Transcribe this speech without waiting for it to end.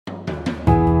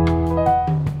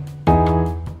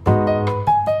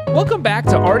Welcome back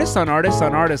to Artists on Artists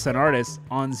on Artists on Artists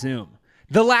on Zoom.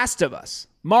 The Last of Us,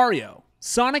 Mario,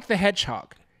 Sonic the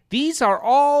Hedgehog. These are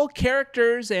all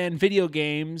characters and video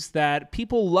games that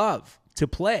people love to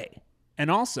play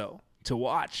and also to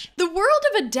watch. The world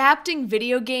of adapting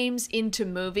video games into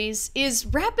movies is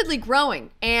rapidly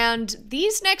growing, and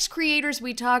these next creators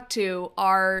we talk to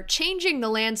are changing the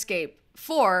landscape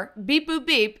for beep boop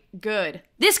beep good.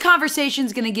 This conversation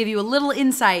is going to give you a little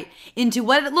insight into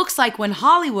what it looks like when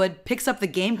Hollywood picks up the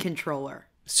game controller.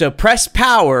 So press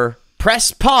power, press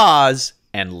pause,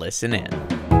 and listen in.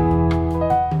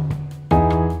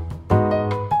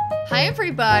 Hi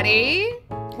everybody.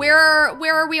 Where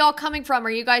are we all coming from?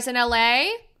 Are you guys in LA?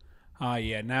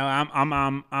 Yeah. No,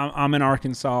 I'm in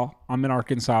Arkansas. I'm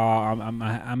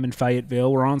in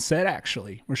Fayetteville. We're on set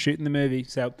actually. We're shooting the movie.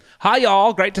 So, hi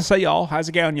y'all. Great to see y'all. How's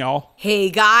it going, y'all?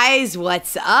 Hey guys,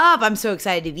 what's up? I'm so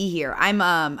excited to be here.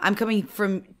 I'm coming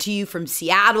to you from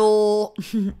Seattle.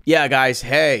 Yeah, guys.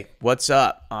 Hey, what's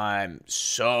up? I'm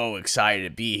so excited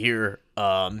to be here.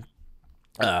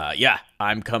 Yeah,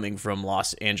 I'm coming from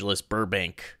Los Angeles,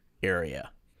 Burbank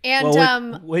area.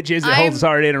 And which is it?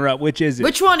 Sorry to interrupt. Which is it?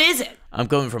 Which one is it? I'm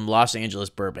coming from Los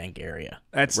Angeles, Burbank area.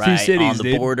 That's right 2 cities, on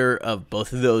the border of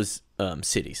both of those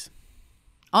cities.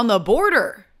 On the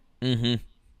border. Mm-hmm.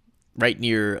 Right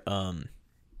near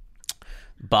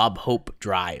Bob Hope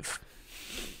Drive.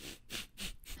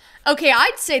 okay,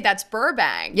 I'd say that's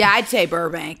Burbank. Yeah, I'd say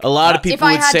Burbank. A lot of people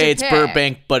would say it's pick.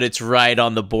 Burbank, but it's right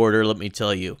on the border. Let me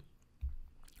tell you.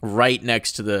 I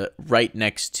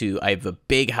have a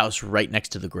big house right next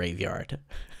to the graveyard.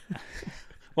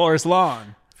 Forest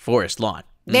Lawn.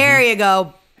 There you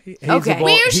go. Okay.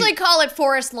 We usually call it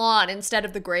Forest Lawn instead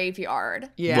of the graveyard.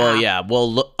 Yeah. Well, yeah.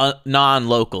 Well,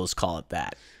 non-locals call it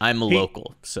that. I'm a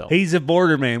local, so. He's a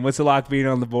border man. What's it like being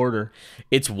on the border?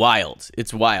 It's wild.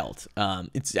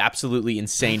 It's absolutely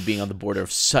insane being on the border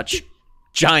of such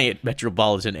giant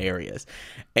metropolitan areas.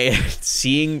 And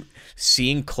seeing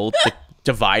the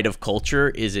divide of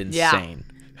culture is insane.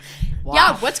 Wow.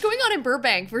 Yeah, what's going on in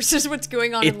Burbank versus what's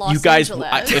going on in Los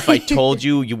Angeles? If I told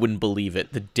you, you wouldn't believe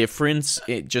it. The difference,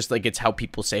 it's how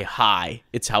people say hi.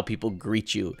 It's how people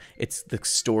greet you. It's the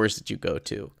stores that you go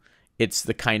to. It's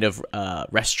the kind of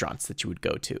restaurants that you would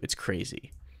go to. It's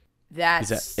crazy.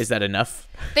 Is that enough?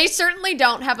 They certainly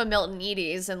don't have a Milton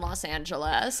Edie's in Los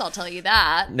Angeles, I'll tell you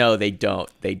that. No, they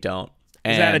don't.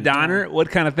 Is that a diner?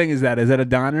 What kind of thing is that? Is that a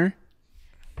diner?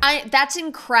 That's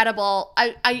incredible.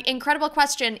 Incredible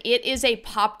question. It is a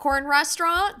popcorn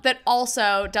restaurant that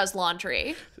also does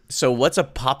laundry. So what's a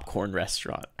popcorn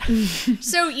restaurant?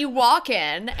 So you walk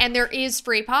in and there is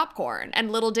free popcorn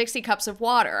and little Dixie cups of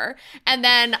water. And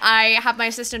then I have my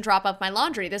assistant drop off my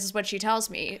laundry. This is what she tells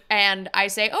me. And I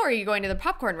say, oh, are you going to the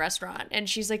popcorn restaurant? And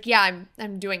she's like, yeah,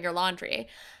 I'm doing your laundry.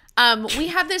 We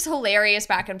have this hilarious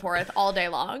back and forth all day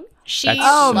long. She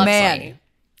loves me.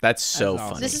 That's so awesome.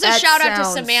 funny. This is a shout out to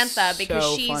Samantha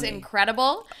because she's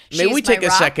incredible. Maybe we take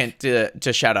a second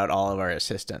to shout out all of our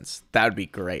assistants. That would be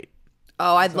great.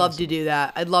 Oh, I'd love to do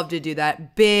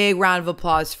that. Big round of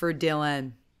applause for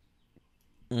Dylan.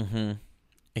 Mm-hmm.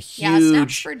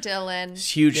 Snaps for Dylan.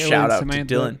 Huge shout out to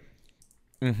Dylan.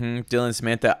 Mm-hmm. Dylan,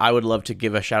 Samantha. I would love to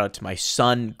give a shout out to my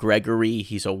son, Gregory.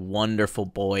 He's a wonderful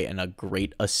boy and a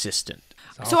great assistant.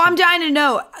 So I'm dying to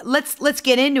know. Let's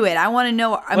get into it. I want to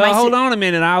know. Well, hold on a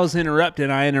minute. I was interrupted.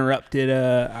 I interrupted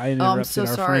our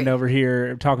sorry. friend over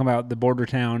here talking about the border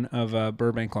town of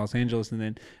Burbank, Los Angeles, and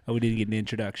then we didn't get an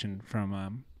introduction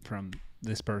from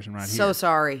this person right here. So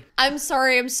sorry. I'm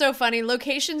sorry. I'm so funny.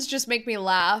 Locations just make me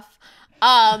laugh.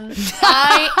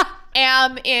 I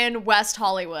am in West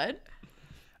Hollywood.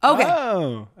 Okay.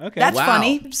 Oh, okay. That's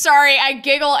funny. Sorry, I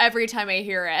giggle every time I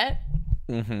hear it.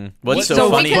 Mm-hmm. What's so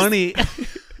funny?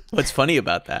 What's funny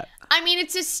about that? I mean,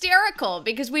 it's hysterical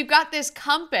because we've got this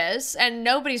compass and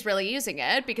nobody's really using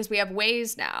it because we have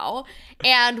Waze now.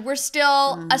 And we're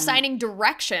still assigning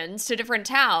directions to different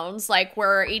towns like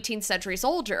we're 18th century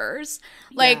soldiers.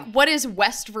 Like, what is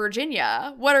West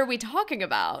Virginia? What are we talking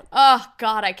about? Oh,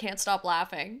 God, I can't stop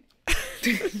laughing.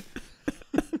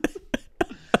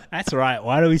 That's right.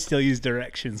 Why do we still use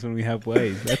directions when we have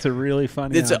Waze? That's a really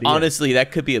funny idea. Honestly,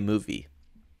 that could be a movie.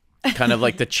 Kind of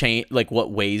like the chain, like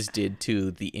what Waze did to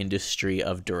the industry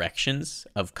of directions,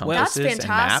 of compasses That's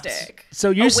fantastic. And maps. So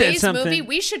you said Waze something. movie.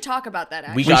 We should talk about that.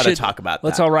 Actually, We got to talk about that.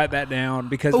 Let's all write that down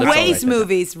because Waze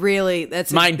movies, really.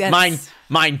 That's mine. Okay,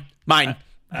 Mine.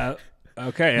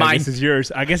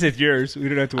 I guess it's yours. We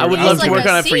don't have to. I would worry. love to like work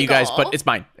a on it for you guys, seagull. but it's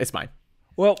mine.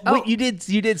 Well, you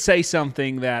did say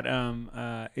something that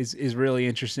is really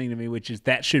interesting to me, which is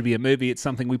that should be a movie. It's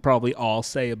something we probably all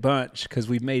say a bunch because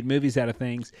we've made movies out of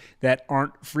things that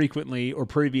aren't frequently or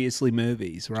previously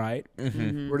movies, right?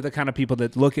 Mm-hmm. We're the kind of people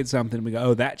that look at something and we go,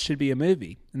 "Oh, that should be a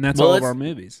movie," and that's all of our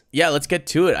movies. Yeah, let's get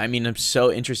to it. I mean, I'm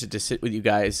so interested to sit with you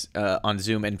guys on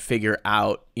Zoom and figure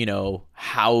out,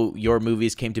 how your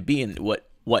movies came to be and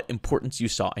what importance you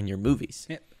saw in your movies.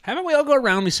 Yeah. How about we all go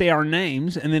around, we say our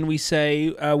names, and then we say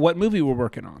what movie we're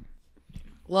working on.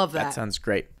 Love that. That sounds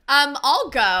great.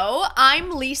 I'll go. I'm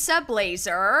Lisa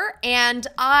Blazer, and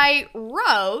I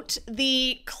wrote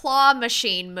the Claw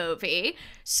Machine movie.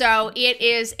 So it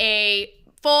is a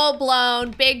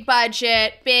full-blown,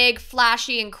 big-budget, big,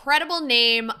 flashy, incredible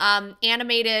name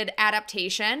animated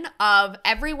adaptation of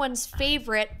everyone's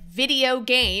favorite video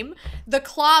game, The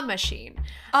Claw Machine.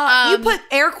 You put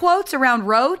air quotes around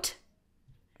wrote?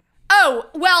 Oh,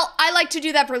 well, I like to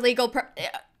do that for legal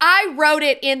I wrote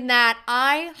it in that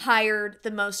I hired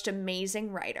the most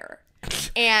amazing writer.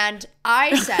 And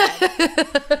I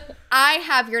said, I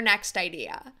have your next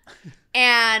idea.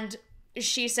 And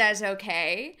she says,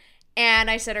 okay. And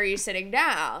I said, are you sitting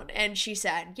down? And she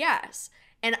said, yes.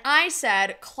 And I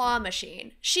said, Claw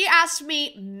Machine. She asked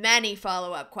me many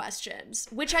follow-up questions,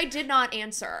 which I did not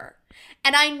answer.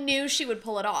 And I knew she would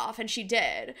pull it off, and she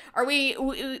did.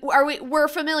 We're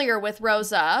familiar with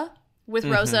Rosa,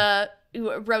 Rosa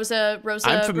I'm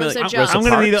familiar. Jones. I'm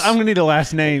gonna need a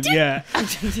last name. Yeah.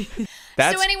 So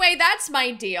anyway, that's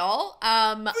my deal.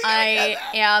 I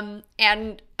am,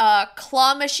 and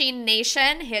Claw Machine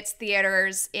Nation hits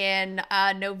theaters in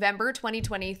November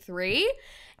 2023.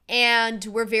 And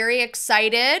we're very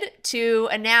excited to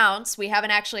announce, we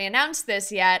haven't actually announced this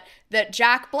yet, that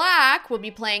Jack Black will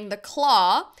be playing the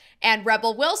Claw and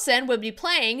Rebel Wilson will be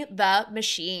playing the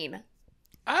Machine.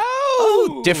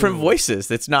 Oh, different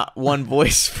voices. It's not one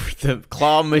voice for the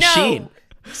Claw Machine. No.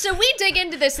 So we dig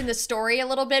into this in the story a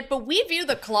little bit, but we view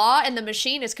the Claw and the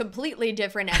Machine as completely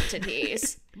different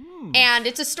entities. And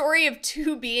it's a story of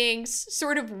two beings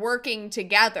sort of working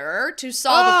together to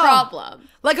solve a problem.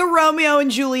 Like a Romeo and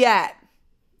Juliet.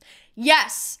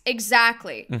 Yes,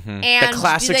 exactly. Mm-hmm. And the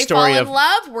classic do they story fall of in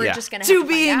love? We're just going to have to Two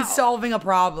beings find out. solving a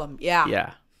problem. Yeah.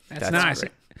 Yeah. That's nice.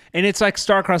 Great. And it's like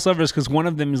star-crossed lovers because one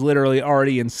of them is literally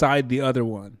already inside the other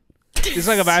one. It's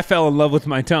like if I fell in love with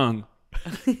my tongue.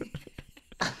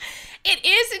 It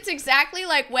is. It's exactly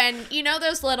like when,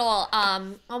 those little,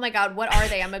 oh my God, what are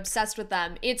they? I'm obsessed with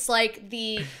them. It's like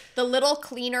the little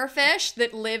cleaner fish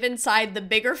that live inside the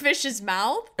bigger fish's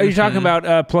mouth. Are you talking about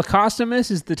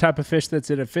Plecostomus is the type of fish that's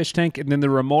in a fish tank, and then the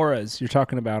remoras you're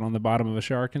talking about on the bottom of a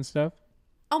shark and stuff?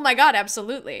 Oh my God,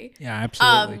 absolutely. Yeah,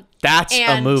 absolutely. That's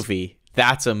a movie.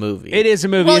 That's a movie. It is a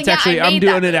movie. Well, It's yeah, actually, I I'm made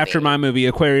doing that it after movie. my movie,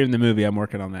 Aquarium the movie. I'm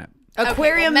working on that.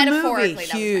 Aquarium well, the movie. metaphorically, that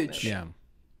was my Huge. movie. Yeah.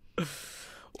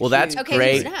 Well, that's Okay,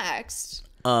 great. who's next?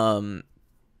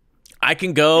 I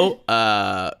can go.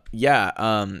 My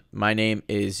name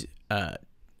is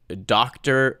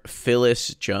Dr.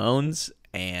 Phyllis Jones,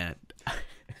 and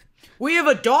We have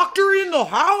a doctor in the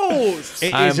house.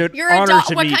 It is an You're a honor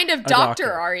to what meet kind of a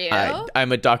doctor are you?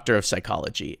 I'm a doctor of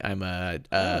psychology. I'm a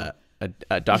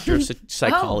doctor of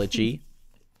psychology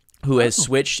who has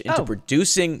switched into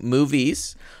producing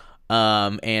movies.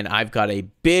 And I've got a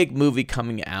big movie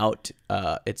coming out.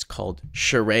 It's called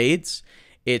Charades.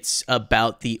 It's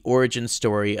about the origin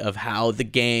story of how the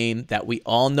game that we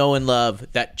all know and love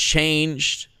that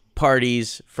changed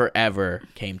parties forever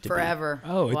came to be.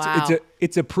 Oh, Wow.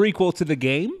 it's a prequel to the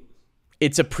game?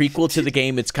 It's a prequel to the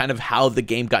game. It's kind of how the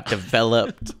game got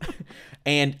developed.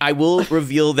 And I will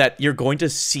reveal that you're going to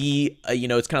see,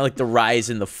 it's kind of like the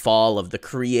rise and the fall of the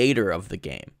creator of the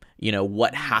game.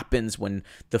 What happens when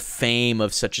the fame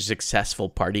of such a successful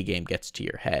party game gets to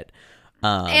your head.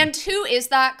 And who is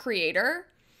that creator?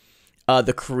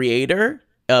 The creator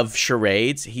of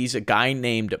Charades, he's a guy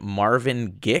named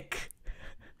Marvin Gick.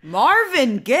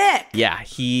 Marvin Gick. Yeah,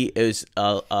 he is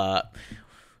a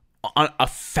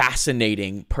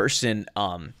fascinating person.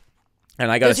 And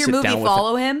I got to sit Does your down movie with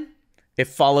follow him? It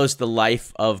follows the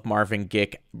life of Marvin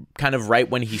Gick, kind of right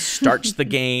when he starts the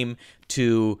game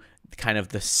to kind of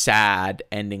the sad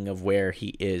ending of where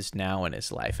he is now in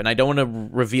his life. And I don't want to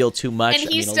reveal too much. And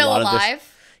he's still alive?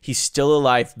 He's still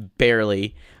alive,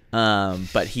 barely,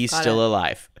 but he's still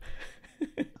alive.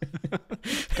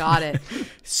 Got it.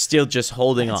 Still just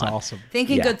holding That's on. awesome.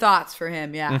 Thinking Yeah. good thoughts for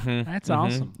him. Yeah. That's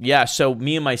awesome. Yeah, so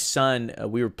me and my son,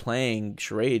 we were playing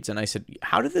charades, and I said,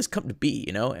 how did this come to be,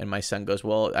 you know? And my son goes,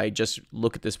 well, I just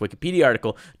look at this Wikipedia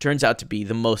article. Turns out to be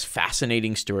the most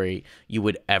fascinating story you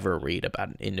would ever read about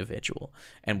an individual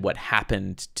and what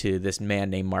happened to this man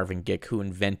named Marvin Gick who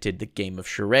invented the game of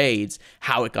charades,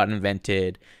 how it got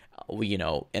invented, you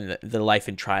know, and the life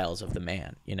and trials of the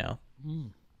man, you know?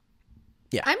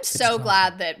 Yeah. I'm so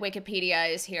glad that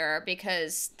Wikipedia is here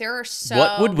because there are so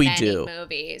What would we many do?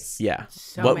 movies. Yeah.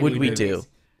 So What many would we movies. do?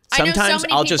 I know so Sometimes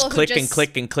many I'll people just who click and just-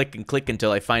 click and click and click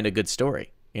until I find a good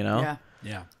story, you know? Yeah.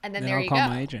 Yeah. And then Then there I'll you call go.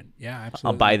 my agent. Yeah, absolutely.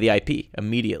 I'll buy the IP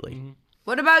immediately.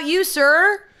 What about you,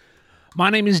 sir? My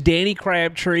name is Danny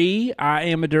Crabtree. I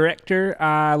am a director.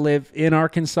 I live in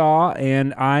Arkansas,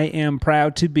 and I am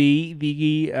proud to be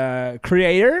the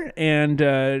creator and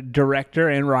director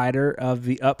and writer of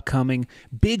the upcoming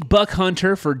Big Buck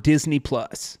Hunter for Disney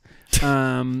Plus.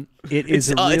 It is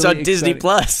It's on Disney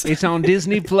Plus. It's on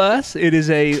Disney Plus. It is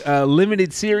a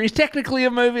limited series, technically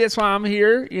a movie. That's why I'm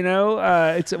here. You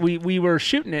know, we were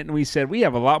shooting it, and we said we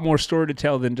have a lot more story to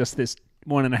tell than just this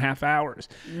 1.5 hours.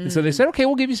 And so they said, okay,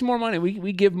 we'll give you some more money.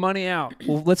 We give money out.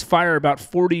 Well, let's fire about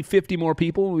 40, 50 more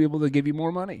people. We'll be able to give you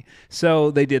more money. So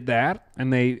they did that.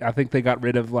 And I think they got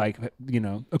rid of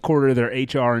a quarter of their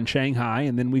HR in Shanghai.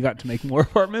 And then we got to make more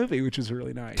of our movie, which was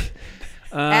really nice.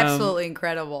 Absolutely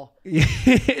incredible.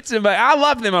 I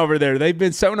love them over there. They've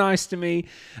been so nice to me.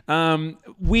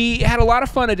 We had a lot of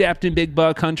fun adapting Big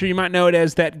Buck Hunter. You might know it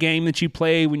as that game that you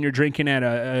play when you're drinking at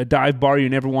a dive bar you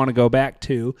never want to go back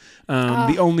to.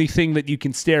 The only thing that you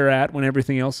can stare at when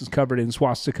everything else is covered in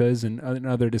swastikas and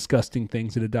other disgusting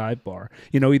things at a dive bar.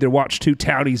 You know, either watch two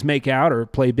touties make out or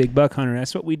play Big Buck Hunter.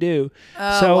 That's what we do.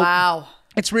 Oh, wow.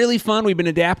 It's really fun. We've been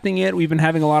adapting it. We've been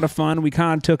having a lot of fun. We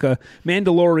kind of took a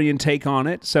Mandalorian take on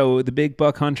it. So the Big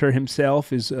Buck Hunter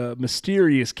himself is a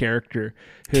mysterious character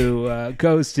who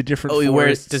goes to different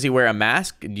forests. Does he wear a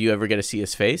mask? Do you ever get to see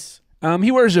his face?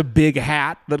 He wears a big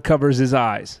hat that covers his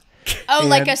eyes. Oh,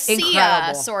 like a And- Sia,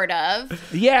 Incredible. sort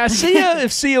of. Yeah, Sia,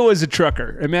 if Sia was a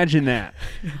trucker, imagine that.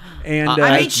 And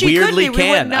I mean, she could be, we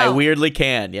wouldn't I know. weirdly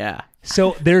can, yeah.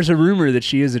 so there's a rumor that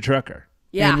she is a trucker.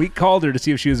 Yeah. And we called her to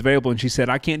see if she was available, and she said,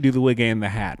 I can't do the wig and the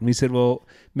hat. And we said, well,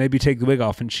 maybe take the wig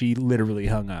off. And she literally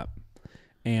hung up.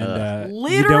 And you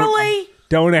Literally?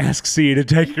 Don't ask Sia to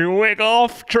take her wig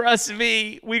off. Trust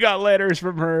me. We got letters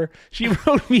from her. She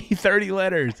wrote me 30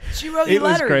 letters. She wrote you It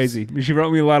was letters? crazy. She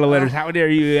wrote me a lot of letters. How dare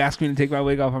you ask me to take my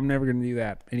wig off? I'm never going to do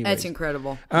that. Anyways. That's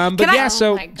incredible. But Can I- yeah, Oh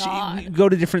so my God. we go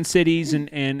to different cities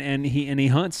and he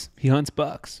hunts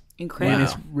bucks. Incredible. And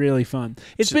it's really fun.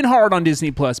 It's been hard on Disney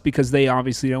Plus because they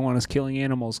obviously don't want us killing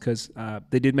animals because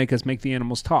they did make us make the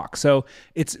animals talk. So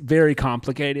it's very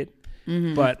complicated.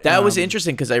 But That was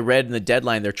interesting because I read in the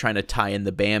deadline they're trying to tie in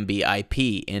the Bambi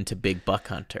IP into Big Buck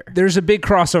Hunter. there's a big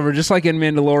crossover, just like in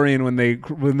Mandalorian when they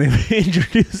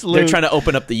introduce Luke. They're trying to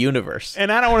open up the universe.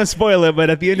 And I don't want to spoil it, but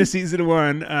at the end of season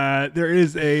 1, there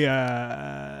is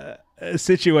a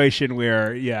situation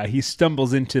where, he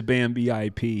stumbles into Bambi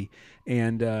IP,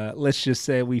 and let's just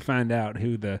say we find out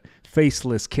who the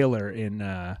faceless killer in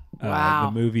Wow.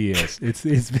 the movie is. It's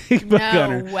Big Buck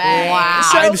Hunter. No way. Wow.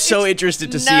 I'm so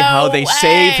interested to see no how they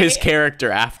save way. his character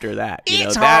after that. You know,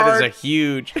 It's that is hard. a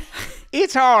huge.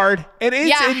 It's hard, and it's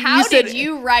Yeah, and how said- did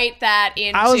you write that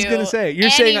into I was gonna say, you're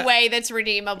any saying- way that's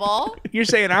redeemable? You're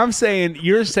saying, I'm saying,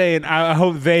 you're saying, I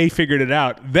hope they figured it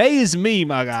out. They is me,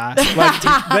 my guy.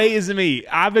 Like, they is me.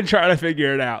 I've been trying to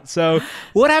figure it out. So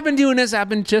what I've been doing is I've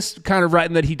been just kind of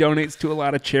writing that he donates to a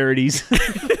lot of charities.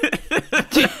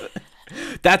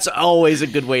 That's always a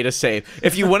good way to save.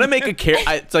 If you want to make a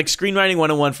character, it's like screenwriting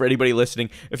 101 for anybody listening.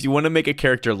 If you want to make a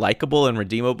character likable and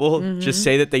redeemable, just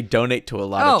say that they donate to a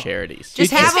lot of charities.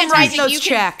 Just It's have them write fantastic. those You can-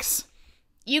 checks.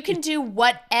 You can do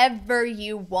whatever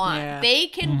you want. Yeah. They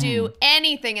can do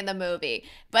anything in the movie.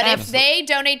 But if they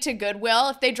donate to Goodwill,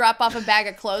 if they drop off a bag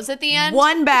of clothes at the end,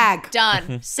 One bag.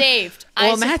 done, saved. Well,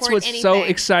 I and that's support what's anything. so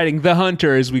exciting. The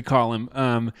Hunter, as we call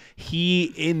him, he,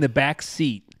 in the back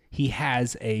seat, he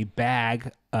has a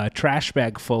trash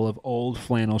bag full of old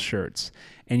flannel shirts.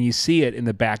 And you see it in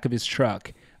the back of his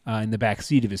truck, in the back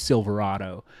seat of his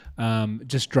Silverado,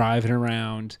 just driving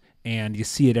around. And you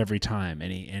see it every time.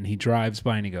 And he drives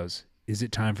by and he goes, is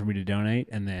it time for me to donate?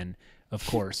 And then, of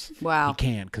course, Wow. he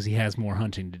can't because he has more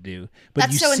hunting to do. But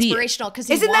That's you so see it. inspirational because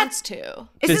he Isn't that- wants to. Isn't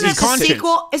This that is the conscience.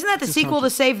 sequel? Isn't that the sequel to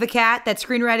Save the Cat? That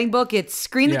screenwriting book. It's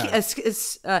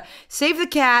Yeah. Save the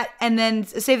Cat, and then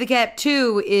Save the Cat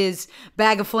 2 is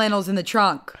Bag of Flannels in the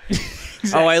Trunk.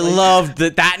 Oh, I love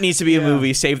that. That needs to be a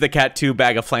movie. Save the Cat 2,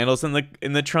 Bag of Flannels in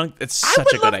the trunk. It's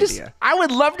such a good idea. I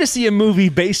would love to see a movie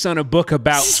based on a book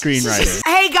about screenwriting.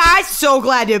 Hey guys, so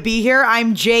glad to be here.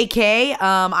 I'm JK.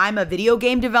 I'm a video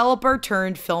game developer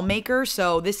turned filmmaker,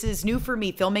 so this is new for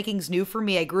me. Filmmaking's new for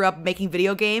me. I grew up making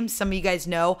video games. Some of you guys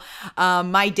know.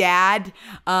 My dad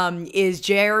is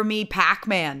Jeremy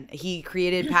Pac-Man. He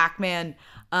created Pac-Man.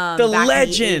 The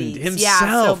legend himself.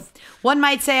 Yeah, so one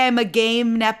might say I'm a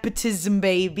game nepotism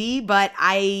baby, but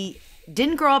I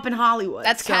didn't grow up in Hollywood.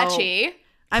 That's catchy.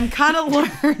 I'm kind of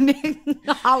learning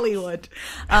Hollywood,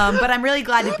 but I'm really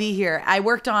glad to be here. I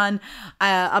worked on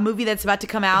a movie that's about to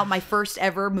come out, my first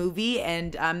ever movie,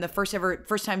 and I'm the first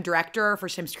time director,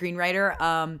 first time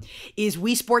screenwriter. Is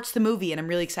Wii Sports the movie, and I'm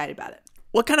really excited about it.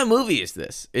 What kind of movie is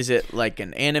this? Is it like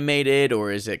an animated,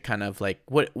 or is it kind of like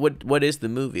what is the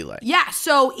movie like? Yeah,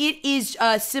 so it is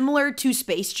similar to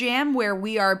Space Jam, where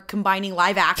we are combining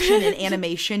live action and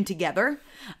animation together.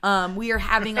 We are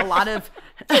having a lot of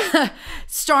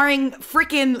starring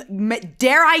freaking,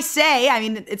 dare I say, I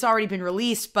mean, it's already been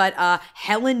released, but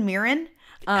Helen Mirren.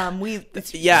 And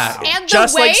just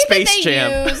the way like Space that they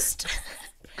Jam. used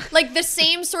like the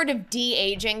same sort of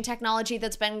de-aging technology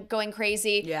that's been going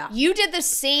crazy. Yeah. You did the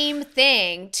same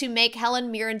thing to make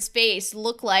Helen Mirren's face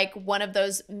look like one of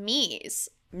those me's.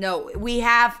 No, we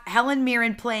have Helen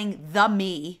Mirren playing the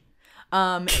me.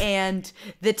 And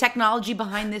the technology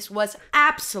behind this was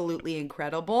absolutely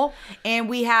incredible. And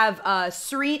we have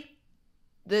Serena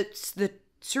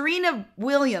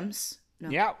Williams. No.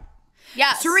 Yeah.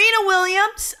 Yes. Serena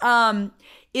Williams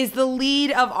is the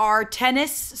lead of our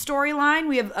tennis storyline.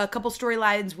 We have a couple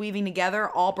storylines weaving together,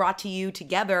 all brought to you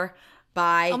together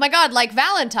by... Oh my God, like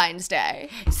Valentine's Day.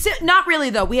 Not really,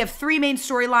 though. We have three main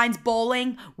storylines: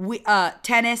 bowling,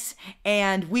 tennis,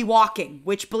 and we walking,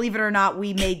 which, believe it or not,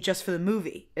 we made just for the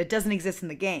movie. It doesn't exist in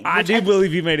the game. I do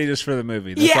believe you made it just for the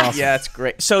movie. That's awesome. Yeah, it's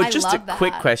great. So I just a love that.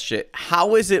 quick question.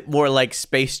 How is it more like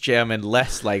Space Jam and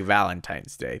less like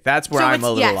Valentine's Day? That's where I'm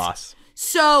a little lost.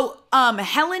 So,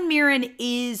 Helen Mirren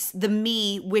is the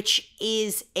me, which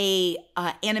is a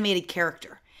animated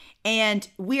character. And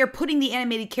we are putting the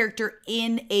animated character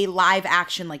in a live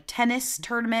action, like tennis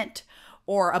tournament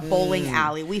or a bowling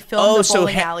alley. We filmed a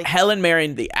bowling alley. Helen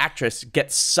Mirren, the actress,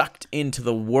 gets sucked into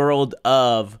the world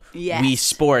of Wii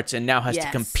Sports and now has to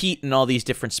compete in all these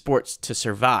different sports to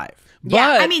survive.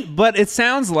 But it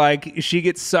sounds like she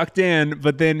gets sucked in,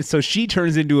 but then so she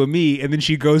turns into a me, and then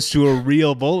she goes to a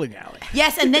real bowling alley.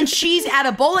 Yes, and then she's at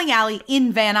a bowling alley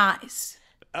in Van Nuys.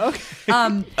 Okay.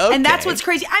 And that's what's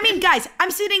crazy. I mean, guys, I'm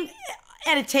sitting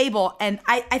at a table, and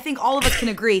I think all of us can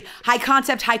agree: high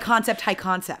concept, high concept, high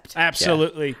concept.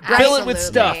 Absolutely. Yeah. Fill it with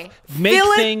stuff. Make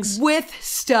Fill things. it with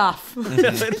stuff. Fill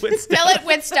it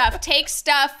with stuff. Take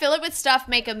stuff, fill it with stuff,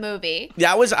 make a movie.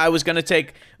 Yeah, I was gonna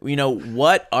take,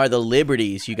 what are the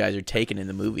liberties you guys are taking in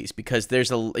the movies? Because there's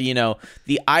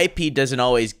the IP doesn't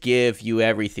always give you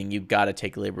everything. You've got to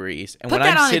take liberties. And Put when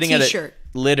that I'm on sitting a at t-shirt.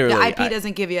 Literally, The IP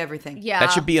doesn't give you everything. Yeah.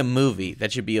 that should be a movie.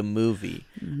 That should be a movie.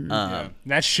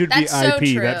 That should be That's so IP.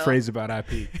 true. That phrase about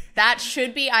IP. That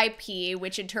should be IP,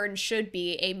 which in turn should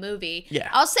be a movie. Yeah.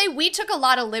 I'll say we took a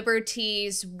lot of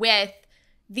liberties with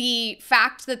the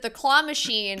fact that the claw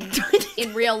machine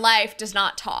in real life does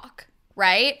not talk,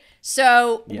 right?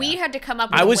 So we had to come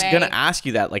up with I was a way. gonna ask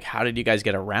you that. Like, how did you guys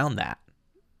get around that?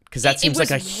 Because that seems it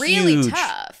was like a really huge.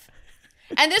 tough.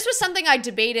 And this was something I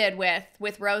debated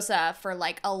with Rosa for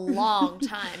like a long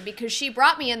time, because she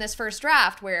brought me in this first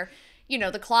draft where,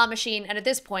 the claw machine, and at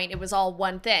this point it was all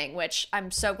one thing, which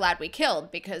I'm so glad we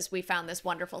killed because we found this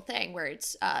wonderful thing where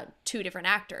it's two different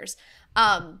actors.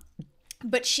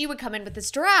 But she would come in with this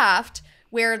draft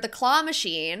where the claw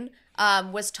machine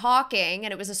was talking,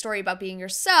 and it was a story about being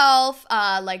yourself,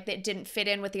 like that didn't fit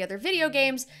in with the other video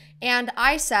games. And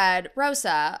I said,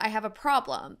 Rosa, I have a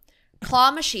problem.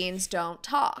 Claw machines don't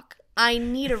talk. I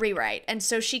need a rewrite. And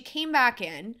so she came back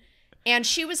in, and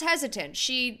she was hesitant.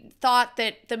 She thought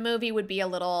that the movie would be a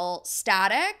little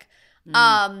static.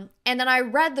 And then I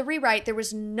read the rewrite. There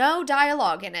was no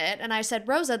dialogue in it. And I said,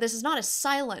 Rosa, this is not a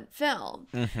silent film.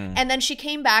 And then she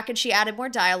came back and she added more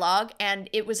dialogue, and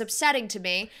it was upsetting to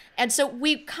me. And so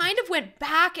we kind of went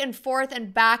back and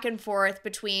forth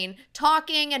between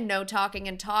talking and no talking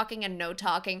and talking and no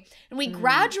talking. And we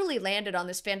gradually landed on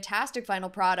this fantastic final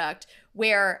product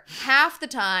where half the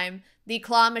time the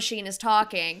claw machine is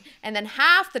talking, and then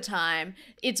half the time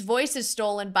its voice is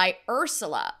stolen by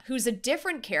Ursula, who's a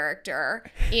different character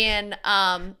in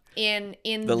the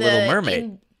Little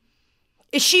Mermaid.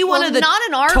 Is she one of the not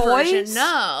in our toys? version,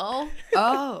 no.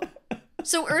 Oh.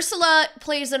 So Ursula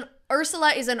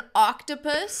is an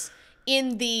octopus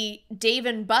in the Dave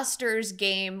and Buster's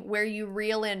game where you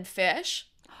reel in fish.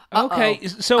 Okay,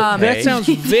 so that sounds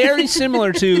very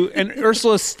similar to, and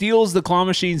Ursula steals the claw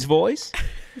machine's voice.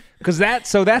 Because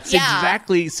that's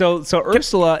exactly so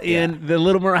Ursula in the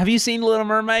Little Mermaid. Have you seen Little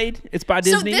Mermaid? It's by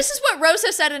Disney. So this is what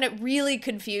Rosa said, and it really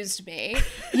confused me.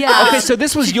 Yeah. Okay, so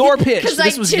this was your pitch.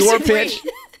 This was your pitch.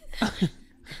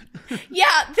 Yeah,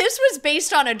 this was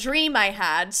based on a dream I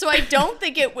had, so I don't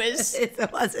think it was. It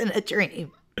wasn't a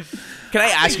dream. Can I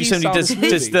ask you something?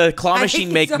 Does the claw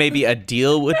machine make maybe a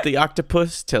deal with the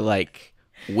octopus to like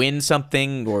win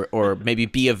something or maybe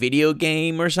be a video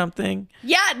game or something?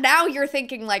 Yeah, now you're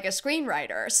thinking like a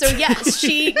screenwriter. So yes,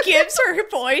 she gives her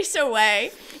voice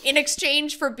away in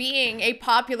exchange for being a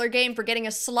popular game, for getting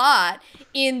a slot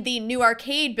in the new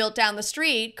arcade built down the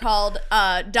street called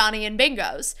Donnie and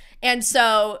Bingo's. And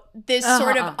so this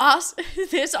sort of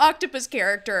this octopus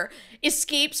character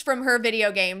escapes from her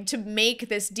video game to make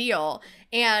this deal,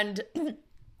 and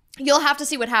you'll have to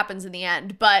see what happens in the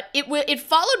end. But it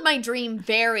followed my dream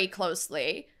very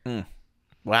closely.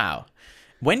 Wow.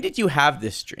 When did you have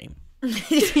this dream?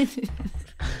 You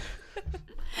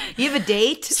have a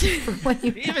date? For when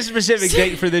You have a specific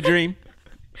date for the dream?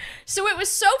 So it was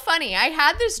so funny. I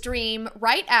had this dream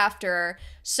right after.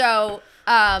 So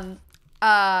I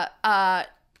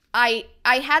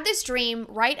had this dream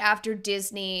right after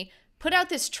Disney put out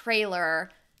this trailer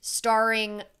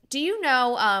starring, do you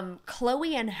know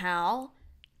Chloe and Hal?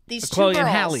 These two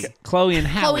girls. Chloe and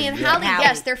Hallie.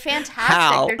 Yes, they're fantastic.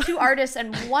 Hal. They're two artists,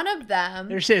 and one of them,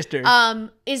 They're sisters.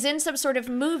 is in some sort of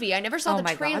movie. I never saw the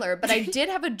my trailer, God. but I did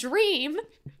have a dream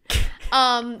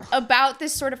about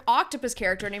this sort of octopus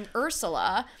character named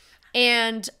Ursula.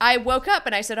 And I woke up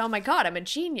and I said, "Oh my God, I'm a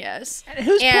genius."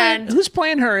 Who's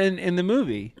playing her in the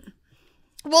movie?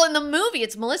 Well, in the movie,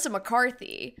 it's Melissa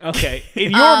McCarthy. Okay,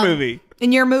 in your movie.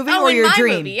 in your movie or in your my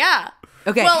dream? movie, yeah.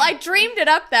 Okay. Well, I dreamed it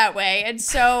up that way, and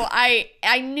so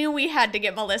I knew we had to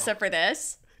get Melissa for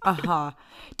this.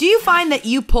 Do you find that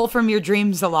you pull from your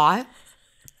dreams a lot?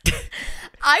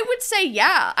 I would say,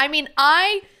 yeah. I mean,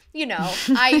 I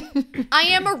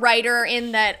am a writer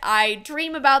in that I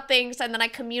dream about things and then I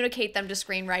communicate them to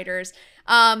screenwriters.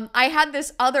 I had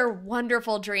this other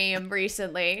wonderful dream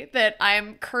recently that I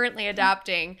am currently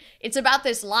adapting. It's about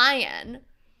this lion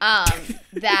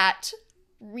that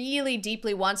really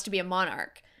deeply wants to be a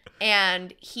monarch.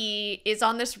 And he is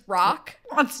on this rock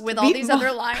with all these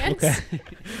other lions. Okay.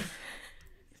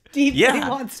 Deeply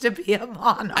wants to be a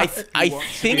monarch. I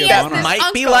think He that has this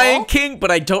might be uncle. Lion King, but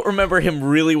I don't remember him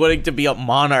really wanting to be a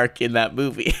monarch in that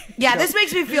movie. Yeah, this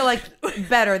makes me feel like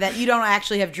better that you don't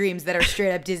actually have dreams that are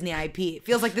straight up Disney IP. It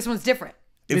feels like this one's different.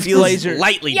 It Miss feels Blazer.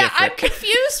 slightly Yeah, different. I'm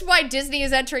confused why Disney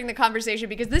is entering the conversation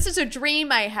because this is a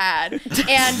dream I had.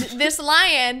 And this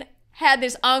lion had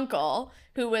this uncle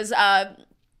who was, had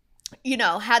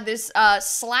this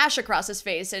slash across his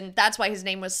face, and that's why his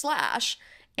name was Slash.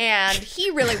 And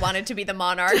he really wanted to be the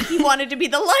monarch. He wanted to be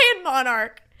the lion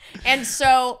monarch. And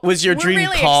so Was your we're dream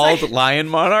really called excited. Lion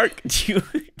Monarch? Do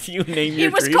you name your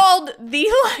It was dream? called The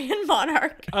Lion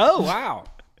Monarch. Oh wow.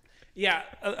 Yeah,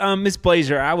 Miss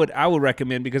Blazer, I would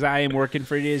recommend, because I am working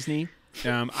for Disney.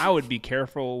 I would be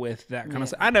careful with that kind of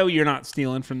stuff. I know you're not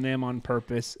stealing from them on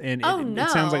purpose, and it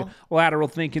sounds like lateral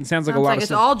thinking. Sounds like a lot of it's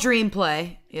stuff. all dream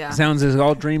play. Yeah. Sounds as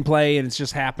all dream play, and it's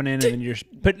just happening, and then you're.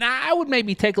 But I would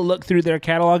maybe take a look through their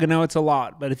catalog. I know it's a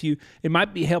lot, but it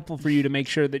might be helpful for you to make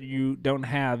sure that you don't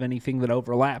have anything that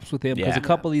overlaps with them, because a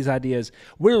couple of these ideas,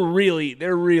 they're really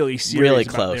serious, Really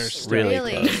about close. their stuff.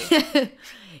 Really close.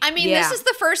 I mean, this is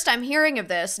the first I'm hearing of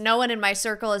this. No one in my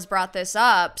circle has brought this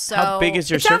up. So How big is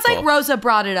your It sounds circle? like Rosa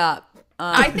brought it up.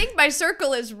 I think my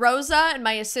circle is Rosa and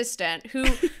my assistant, who,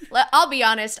 I'll be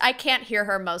honest, I can't hear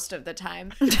her most of the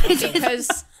time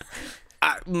because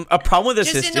A problem with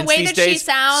just assistants in the way these that she days,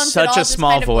 sounds, it such all a just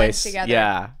small kind of blends voice.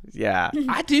 together. Yeah.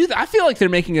 I feel like they're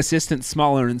making assistants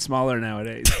smaller and smaller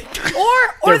nowadays.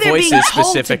 Or Their they're being voices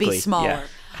told to specifically, be smaller. yeah.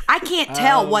 I can't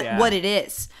tell what yeah. it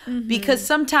is because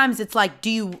sometimes it's like,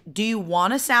 do you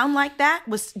want to sound like that?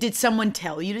 Did someone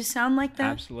tell you to sound like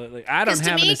that? Absolutely. I don't Because have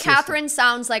to an me, assistant. Catherine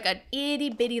sounds like an itty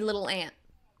bitty little ant.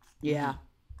 Yeah.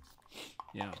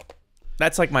 Yeah.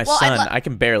 That's like my Well, son. I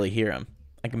can barely hear him.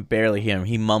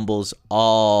 He mumbles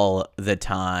all the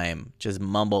time. Just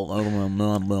mumble,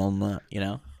 you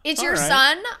know? Is your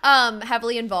right. son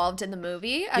heavily involved in the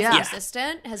movie as an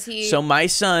assistant? Has he? So my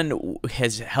son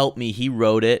has helped me. He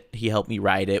wrote it. He helped me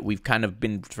write it. We've kind of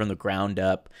been from the ground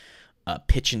up,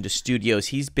 pitching to studios.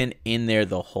 He's been in there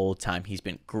the whole time. He's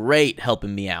been great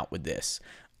helping me out with this.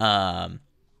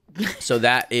 So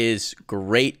that is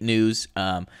great news.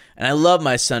 And I love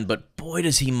my son, but boy,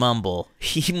 does he mumble.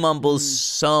 He mumbles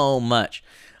so much.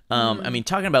 I mean,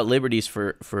 talking about liberties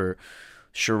for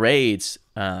charades,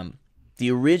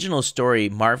 the original story,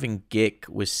 Marvin Gick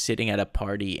was sitting at a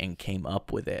party and came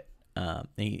up with it.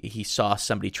 He saw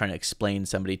somebody trying to explain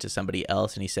somebody to somebody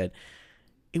else, and he said,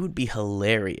 it would be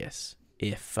hilarious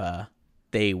if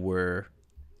they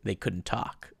couldn't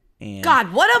talk. And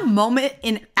God, what a moment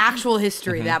in actual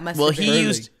history that must have been.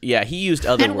 He used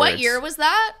other words. And what year was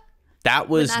that? That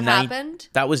was when that happened?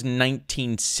 That was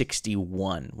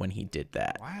 1961 when he did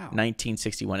that. Wow.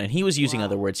 1961, and he was using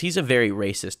other words. He's a very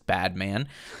racist bad man,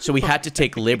 so we had to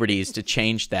take liberties to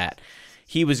change that.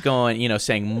 He was going,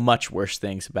 saying much worse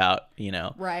things about,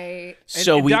 Right.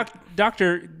 So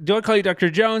Doctor, do I call you Dr.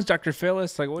 Jones, Dr.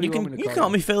 Phyllis? Like, what do you want me to you call can call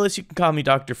me Phyllis. You can call me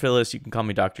Dr. Phyllis. You can call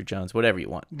me Dr. Jones. Whatever you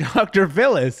want. Dr.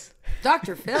 Phyllis.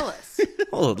 Dr. Phyllis.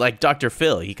 Oh, like Dr.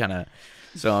 Phil. He kind of.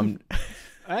 So I'm.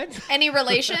 What? Any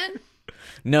relation?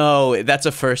 No, that's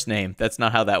a first name. That's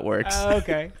not how that works.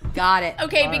 Okay. Got it.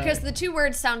 Okay, because the two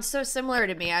words sound so similar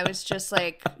to me. I was just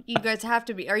like, you guys have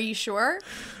to be. Are you sure?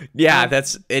 Yeah,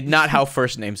 that's not how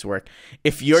first names work.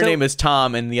 If your name is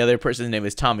Tom and the other person's name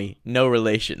is Tommy, no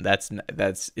relation. That's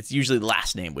it's usually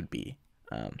last name would be.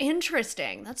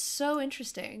 Interesting. That's so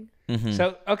interesting. Mm-hmm.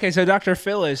 So Dr.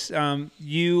 Phyllis,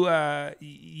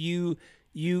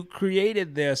 you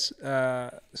created this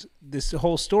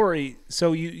whole story.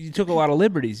 So you took a lot of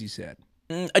liberties, you said.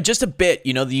 Just a bit.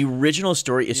 The original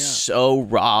story is so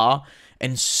raw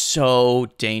and so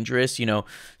dangerous.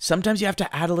 Sometimes you have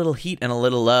to add a little heat and a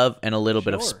little love and a little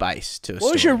bit of spice to a story.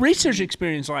 What was your research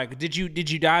experience like? Did you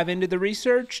dive into the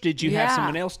research? Did you have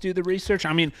someone else do the research?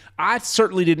 I mean, I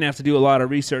certainly didn't have to do a lot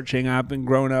of researching. I've been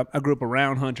growing up. I grew up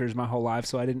around hunters my whole life,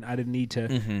 so I didn't need to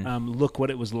look what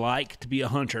it was like to be a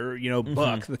hunter.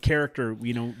 Buck, the character.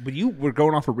 But you were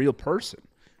going off a real person.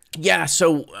 Yeah.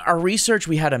 So our research,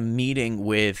 we had a meeting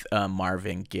with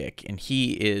Marvin Gick, and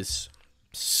he is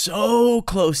so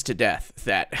close to death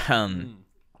that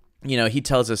he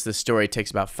tells us this story takes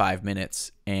about 5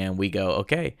 minutes, and we go,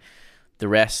 okay, the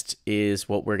rest is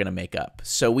what we're gonna make up.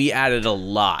 So we added a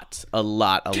lot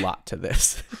to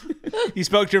this. You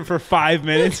spoke to him for 5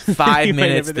 minutes. 5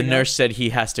 minutes. The nurse said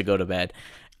he has to go to bed.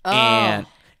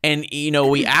 And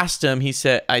we asked him.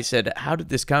 I said, how did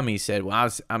this come? He said, well,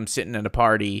 I'm sitting at a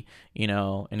party,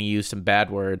 and he used some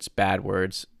bad words.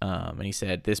 And he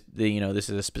said, this is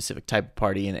a specific type of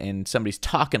party, and somebody's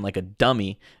talking like a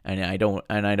dummy, and I don't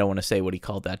want to say what he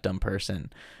called that dumb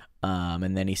person.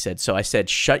 And then he said, so I said,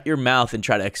 shut your mouth and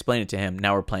try to explain it to him.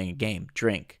 Now we're playing a game.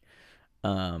 Drink.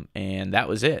 And that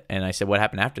was it. And I said, what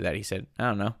happened after that? He said, I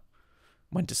don't know.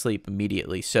 Went to sleep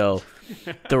immediately. So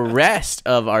the rest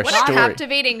of our story. What a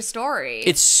captivating story.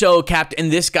 It's so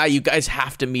and this guy, you guys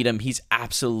have to meet him. He's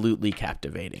absolutely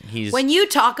captivating. When you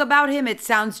talk about him, it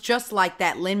sounds just like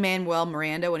that Lin-Manuel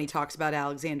Miranda when he talks about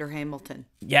Alexander Hamilton.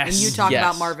 Yes. And you talk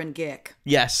about Marvin Gick.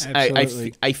 Yes.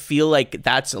 I feel like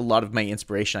that's a lot of my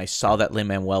inspiration. I saw that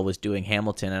Lin-Manuel was doing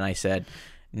Hamilton, and I said,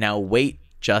 now wait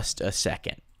just a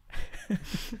second.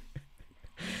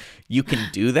 You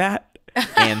can do that?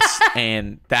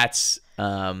 and that's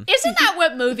isn't that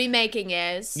what movie making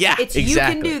is? Yeah, it's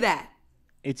exactly. You can do that.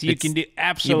 You can do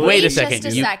absolutely. Wait a second.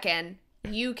 Just a second.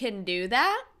 You can do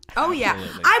that? Oh yeah.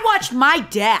 I watched my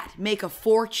dad make a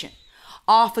fortune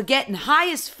off of getting high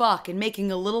as fuck and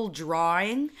making a little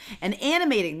drawing and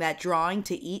animating that drawing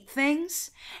to eat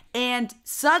things. And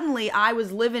suddenly I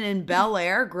was living in Bel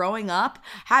Air growing up,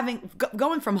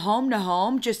 going from home to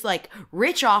home, just like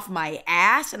rich off my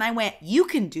ass. And I went, you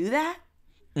can do that?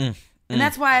 And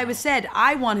that's why I said,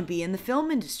 I want to be in the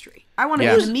film industry. I want to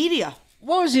be in the media.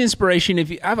 What was the inspiration?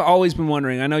 I've always been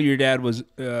wondering. I know your dad was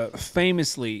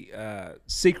famously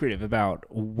secretive about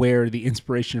where the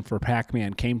inspiration for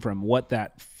Pac-Man came from, what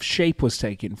that shape was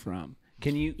taken from.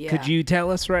 Could you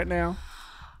tell us right now?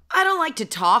 I don't like to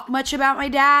talk much about my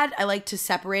dad. I like to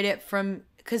separate it from,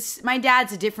 because my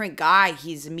dad's a different guy.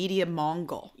 He's a media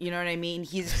Mongol. You know what I mean?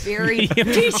 He's very...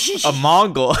 A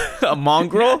Mongol? A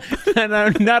mongrel? No,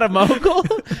 not a Mongol?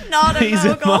 Not a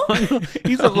Mongol?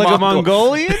 He's like a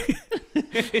Mongolian?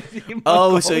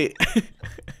 Oh, so...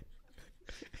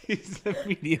 He's a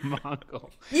media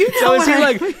Mongol. So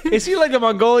is he like a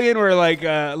Mongolian where like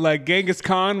Genghis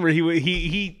Khan where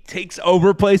he takes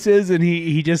over places and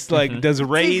he just like does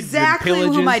raids exactly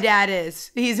and pillages? Who my dad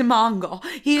is. He's a Mongol.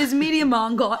 He is media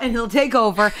Mongol and he'll take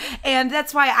over. And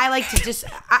that's why I like to just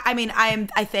I'm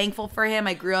thankful for him.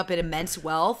 I grew up in immense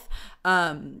wealth.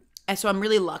 And so I'm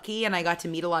really lucky and I got to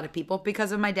meet a lot of people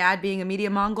because of my dad being a media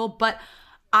Mongol. But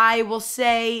I will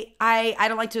say I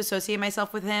don't like to associate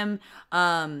myself with him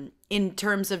in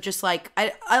terms of just like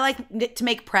I like to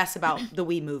make press about the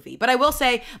Wii movie. But I will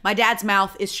say my dad's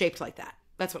mouth is shaped like that.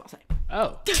 That's what I'll say.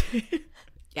 Oh.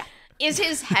 Yeah. Is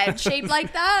his head shaped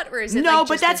like that, or is it No, like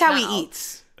but just that's his how mouth? he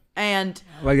eats. And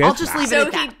Like, I'll it's just not. leave it So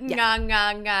at that. he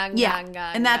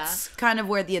Yeah. And that's kind of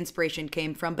where the inspiration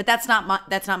came from. But that's not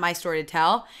my story to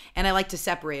tell. And I like to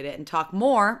separate it and talk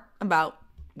more about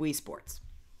Wii Sports,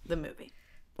 the movie.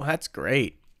 Well, that's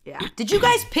great. Yeah. Did you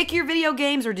guys pick your video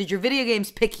games or did your video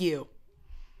games pick you?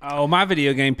 Oh, my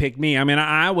video game picked me. I mean,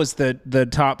 I was the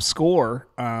top scorer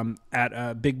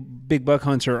at Big Buck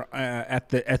Hunter at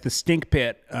the Stink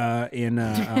Pit in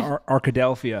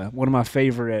Arkadelphia. One of my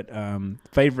favorite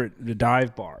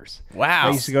dive bars. Wow.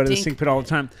 I used to go to the Stink Stink Pit all the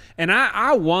time, and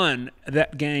I won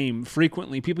that game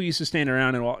frequently. People used to stand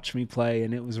around and watch me play,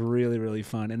 and it was really, really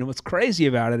fun. And what's crazy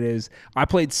about it is I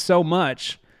played so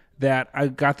much that I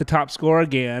got the top score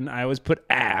again. I always put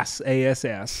ASS,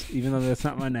 A-S-S, even though that's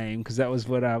not my name, because that was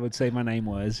what I would say my name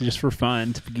was, just for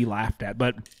fun to be laughed at.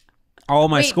 But all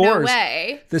my Wait, scores, no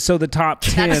way. so the top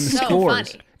 10 That's so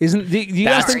scores. funny. Do you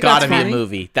guys That's think gotta that's be a funny?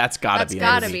 movie. That's gotta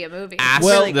be a movie. Ask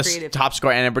Really the creative. top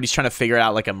score, and everybody's trying to figure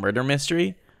out like a murder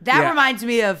mystery. That Yeah. reminds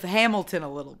me of Hamilton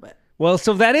a little bit. Well,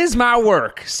 so that is my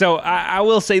work. So I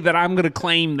will say that I'm going to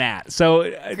claim that. So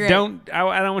I don't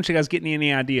want you guys getting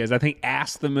any ideas. I think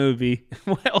Ask the movie.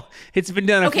 Well, it's been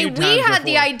done a Okay, few times we had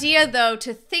the before. idea though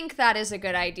to think that is a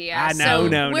good idea. I know, so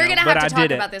no, we're no, gonna but have I to talk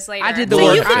did it. about this later. I did the So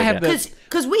work. you I have the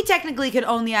because we technically can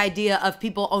own the idea of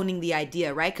people owning the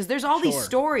idea, right? Because there's all these Sure.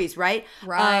 stories, right?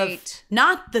 Right. Of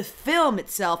not the film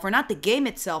itself or not the game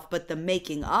itself, but the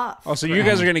making of. Oh, so you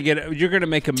guys are you're gonna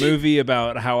make a movie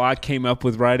about how I came up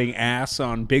with writing ass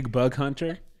on Big Bug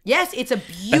Hunter? Yes, it's a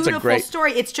beautiful great-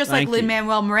 story. It's just Thank like you.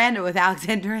 Lin-Manuel Miranda with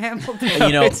Alexander Hamilton.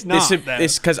 You know, it's not, though.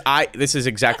 this because this is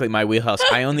exactly my wheelhouse.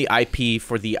 I own the IP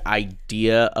for the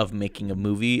idea of making a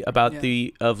movie about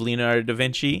of Leonardo da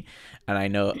Vinci, and I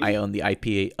know I own the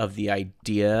IP of the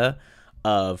idea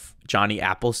of Johnny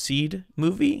Appleseed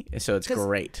movie. So it's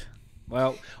great.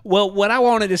 Well, what I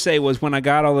wanted to say was when I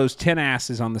got all those 10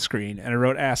 asses on the screen and I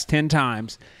wrote ass 10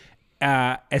 times,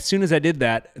 as soon as I did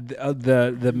that,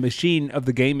 the machine of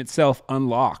the game itself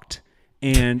unlocked,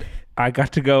 and I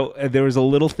got to go. There was a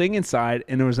little thing inside,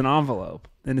 and there was an envelope,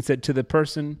 and it said to the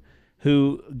person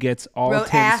who gets all Wrote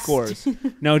 10 ass. scores.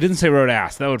 No, it didn't say wrote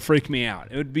ass. That would freak me out.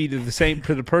 It would be to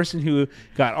the person who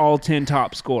got all 10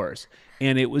 top scores,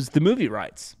 and it was the movie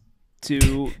rights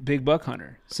to Big Buck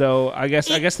Hunter. So I guess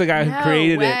the guy who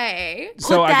created it. Put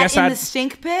So I that guess in the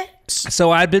stink pit.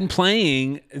 So I'd been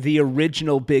playing the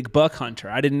original Big Buck Hunter.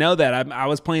 I didn't know that. I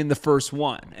was playing the first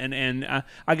one, and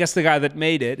I guess the guy that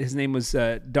made it, his name was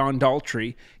Don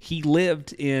Daltrey. He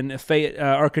lived in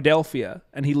Arkadelphia,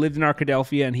 and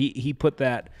he put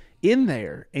that in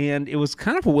there, and it was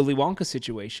kind of a Willy Wonka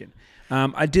situation.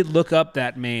 I did look up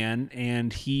that man,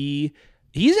 and he's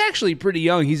actually pretty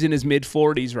young. He's in his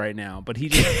mid-40s right now, but he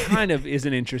just kind of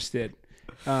isn't interested.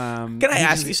 Can I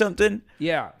ask you something?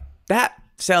 Yeah. That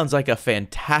sounds like a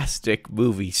fantastic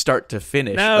movie, start to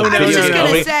finish. No, of no, I was video just no, gonna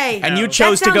gaming, say, and you that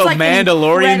chose to sounds go like an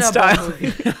Mandalorian incredible style.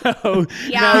 movie.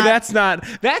 No, that's not.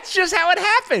 That's just how it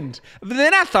happened. But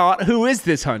then I thought, who is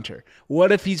this hunter?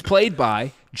 What if he's played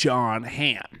by John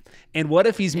Hamm? And what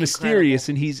if he's mysterious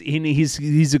and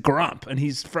he's a grump and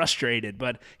he's frustrated,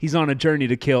 but he's on a journey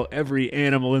to kill every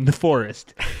animal in the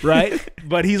forest, right?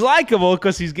 But he's likable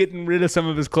because he's getting rid of some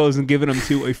of his clothes and giving them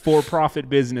to a for-profit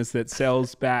business that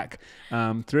sells back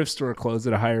thrift store clothes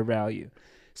at a higher value.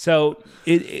 So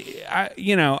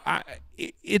it's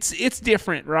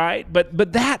different, right?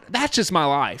 But that's just my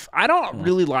life. I don't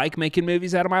really like making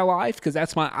movies out of my life because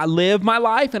I live my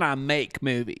life and I make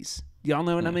movies. Y'all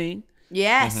know what I mean?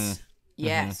 Yes.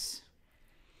 Yes.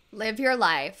 Live your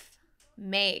life,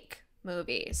 make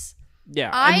movies.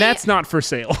 Yeah, and that's not for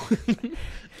sale.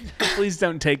 Please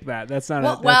don't take that. That's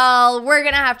not. Well, we're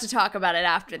gonna have to talk about it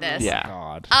after this. Yeah.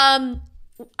 God.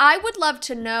 I would love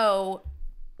to know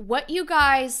what you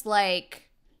guys like.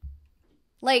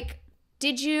 Like,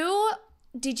 did you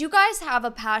guys have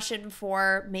a passion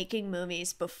for making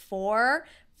movies before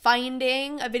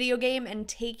finding a video game and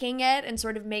taking it and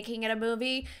sort of making it a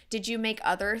movie? Did you make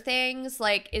other things?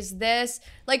 Like, is this,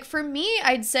 like, for me,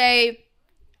 I'd say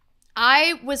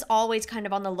I was always kind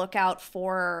of on the lookout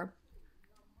for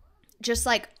just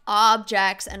like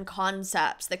objects and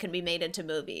concepts that can be made into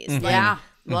movies. Mm-hmm. Like, Yeah.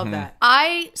 Love that.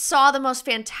 I saw the most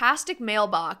fantastic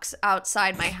mailbox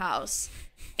outside my house,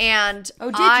 and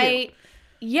Oh, did you?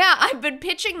 Yeah, I've been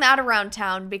pitching that around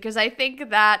town because I think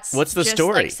that's What's the just,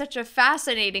 story? like, such a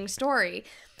fascinating story.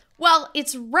 Well,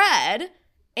 it's red,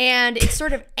 and it's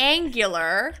sort of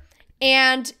angular,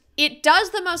 and it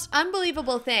does the most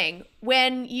unbelievable thing.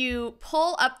 When you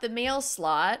pull up the mail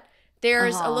slot,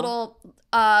 there's a little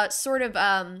sort of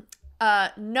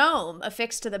gnome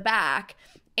affixed to the back,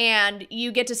 and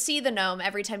you get to see the gnome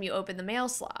every time you open the mail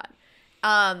slot.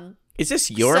 Is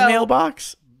this your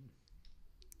mailbox?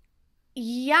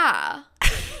 Yeah.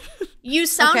 You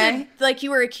sounded like you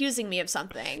were accusing me of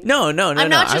something. No. I'm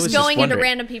not I just was going into wondering.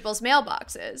 random people's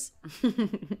mailboxes.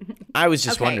 I was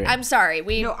just wondering. I'm sorry.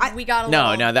 We got a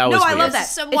little... No, that was I weird. love that.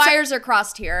 Some wires are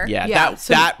crossed here. Yeah,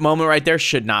 that moment right there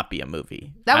should not be a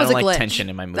movie. That was I don't a glitch. like tension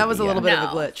in my movie. That was a little bit of a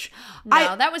No. glitch.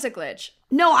 No, that was a glitch.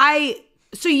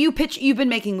 So you've been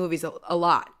making movies a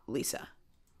lot, Lisa.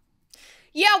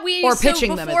 Yeah, Or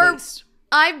pitching them at least.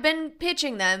 I've been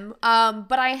pitching them,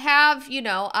 but I have,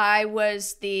 I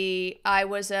was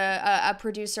a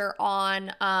producer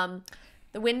on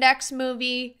the Windex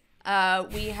movie.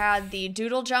 We had the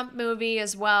Doodle Jump movie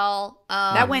as well.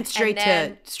 That went straight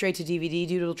to DVD,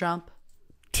 Doodle Jump.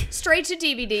 Straight to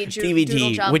DVD, Doodle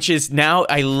DVD, Jump. which is now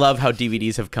I love how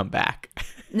DVDs have come back.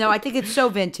 No, I think it's so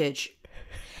vintage.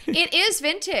 It is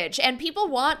vintage, and people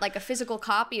want like a physical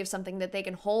copy of something that they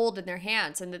can hold in their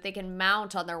hands and that they can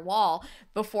mount on their wall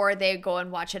before they go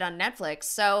and watch it on Netflix.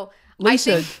 So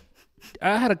Lisa,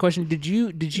 I had a question. Did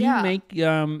you make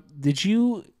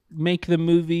the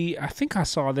movie? I think I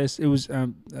saw this. It was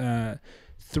 3-car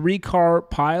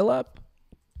pileup.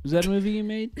 Was that a movie you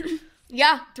made?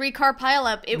 Yeah, 3-car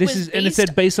pileup. And it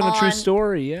said based on a true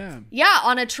story. Yeah. Yeah,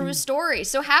 on a true story.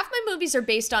 So half my movies are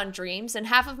based on dreams, and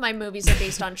half of my movies are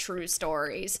based on true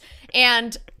stories.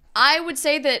 And I would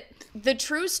say that the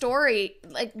true story,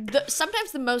 like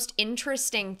sometimes the most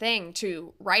interesting thing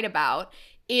to write about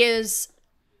is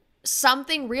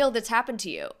something real that's happened to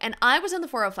you. And I was on the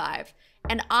 405,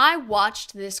 and I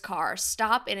watched this car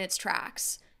stop in its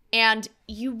tracks, and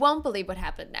you won't believe what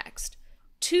happened next.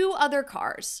 2 other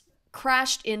cars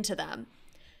crashed into them.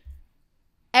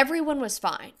 Everyone was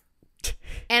fine.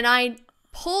 And I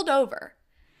pulled over,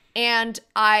 and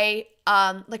I,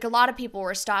 like a lot of people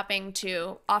were stopping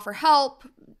to offer help,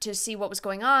 to see what was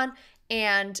going on,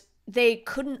 and they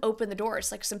couldn't open the doors.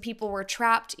 Like some people were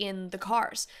trapped in the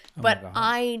cars. But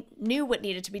I knew what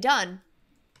needed to be done.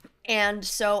 And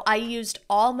so I used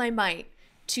all my might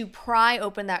to pry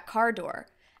open that car door.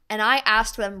 And I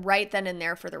asked them right then and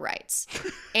there for the rights.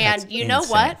 And you know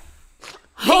what?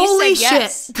 Holy said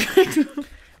yes. shit.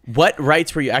 What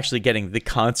rights were you actually getting? The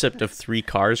concept of 3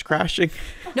 cars crashing?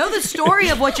 No, the story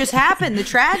of what just happened, the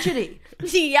tragedy.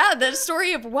 Yeah, the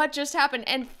story of what just happened.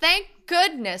 And thank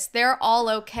goodness they're all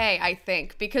okay, I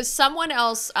think, because someone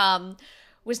else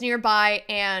was nearby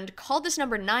and called this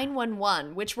number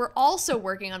 911, which we're also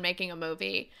working on making a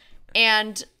movie.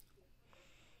 And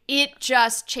it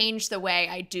just changed the way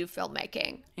I do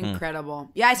filmmaking. Incredible.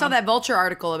 Yeah, I saw that Vulture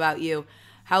article about you.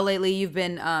 How lately you've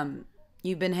been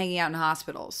hanging out in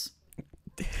hospitals.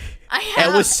 I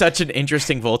have. That was such an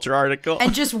interesting Vulture article.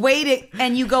 And just waiting,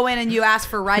 and you go in and you ask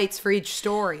for rights for each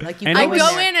story. Like you And I go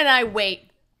go there. in and I wait.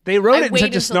 They wrote I it in wait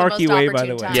such a until the snarky most way, by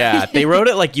the opportune way. time. Yeah, they wrote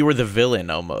it like you were the villain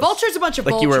almost. Vulture's a bunch of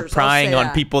like vultures. you were I'll prying say on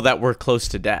that. people that were close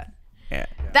to death. Yeah.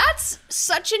 That's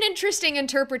such an interesting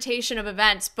interpretation of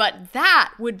events, but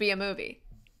that would be a movie.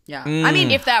 Yeah. I mean,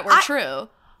 If that were true.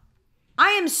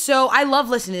 I love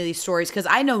listening to these stories because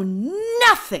I know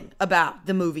nothing about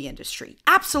the movie industry.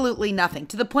 Absolutely nothing.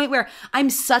 To the point where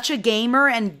I'm such a gamer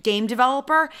and game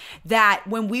developer that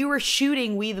when we were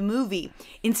shooting We the Movie,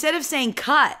 instead of saying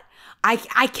cut, I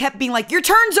kept being like, your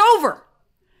turn's over.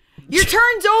 Your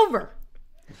turn's over.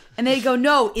 And they go,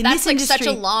 no, in That's this like industry.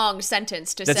 such a long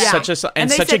sentence to That's say.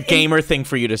 such a gamer thing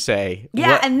for you to say.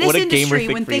 Yeah, and this what a gamer industry,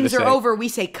 thing when for you to things are say. over, we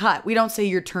say cut. We don't say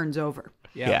your turn's over.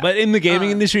 Yeah. But in the gaming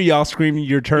industry, y'all scream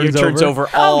your turn's Your turn's over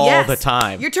all yes. the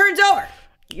time. Your turn's over.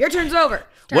 Your turn's over.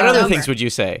 What Turn's other over. things would you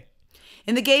say?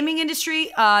 In the gaming industry,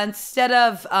 instead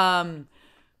of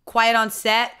quiet on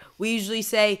set, we usually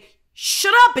say,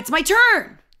 shut up, it's my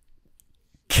turn.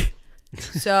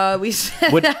 So we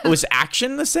said, Was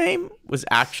action the same? Was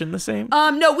action the same?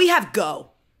 no, we have go.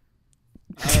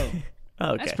 Okay.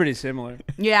 That's pretty similar.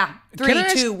 Yeah. Can 3, I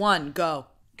ask- 2, 1, go.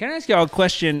 Can I ask y'all a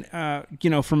question,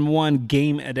 from one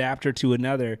game adapter to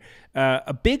another?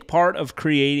 A big part of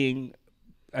creating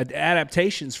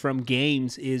adaptations from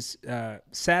games is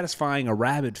satisfying a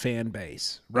rabid fan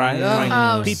base, right?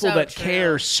 Like, people so that true.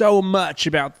 care so much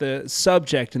about the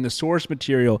subject and the source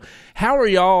material. How are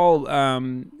y'all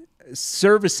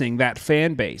servicing that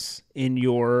fan base in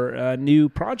your new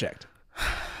project?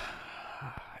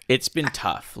 It's been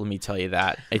tough. Let me tell you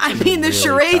that. The really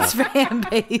charades tough. fan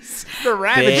base. The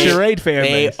rabid charade fan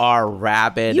base. They are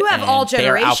rabid. You have all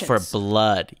They're out for generations.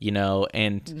 blood,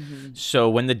 and so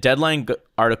when the Deadline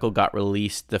article got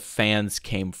released, the fans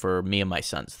came for me and my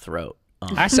son's throat.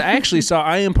 I actually saw.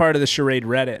 I am part of the charade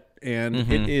Reddit, and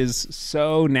it is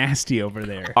so nasty over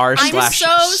there. I'm so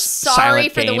sorry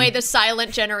silent for the game. way the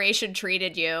silent generation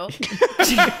treated you.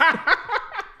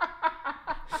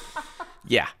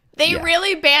 Yeah. They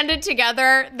really banded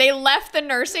together. They left the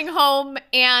nursing home,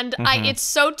 and it's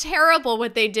so terrible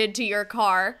what they did to your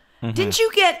car. Didn't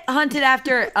you get hunted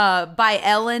after by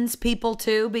Ellen's people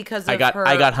too? Because of I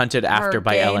got hunted after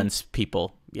by game? Ellen's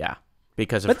people. Yeah.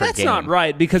 Because of But her that's game. not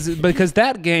right because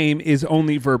that game is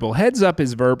only verbal. Heads Up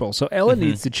is verbal, so Ellen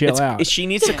needs to chill out. She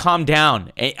needs to calm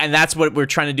down, and that's what we're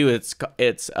trying to do.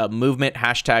 It's a movement.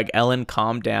 # Ellen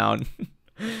calm down.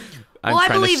 I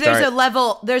believe there's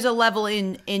a level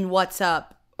in What's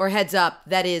Up or Heads Up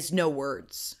that is no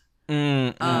words.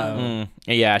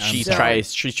 Yeah, she's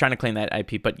trying to claim that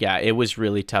IP, but yeah, it was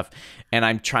really tough. And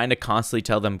I'm trying to constantly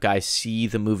tell them, guys, see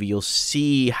the movie. You'll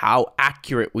see how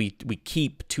accurate we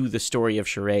keep to the story of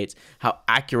charades, how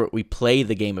accurate we play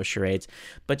the game of charades.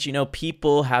 But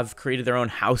people have created their own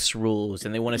house rules,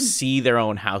 and they want to see their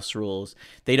own house rules.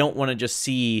 They don't want to just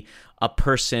see a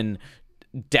person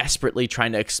desperately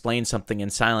trying to explain something in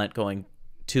silent going,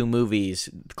 2 movies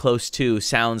close to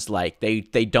sounds like. They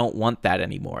don't want that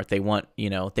anymore. They want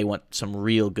some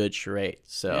real good charades.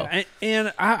 So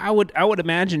and I would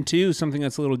imagine too something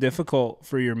that's a little difficult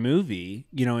for your movie,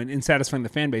 in satisfying the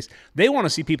fan base. They want to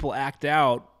see people act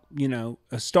out,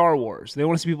 a Star Wars. They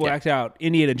want to see people act out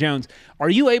Indiana Jones. Are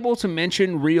you able to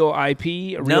mention real IP,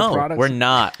 real products? We're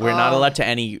not. We're not allowed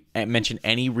to mention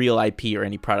any real IP or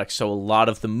any products. So a lot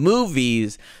of the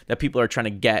movies that people are trying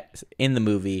to get in the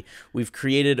movie, we've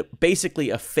created basically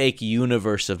a fake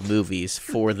universe of movies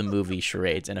for the movie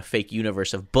charades, and a fake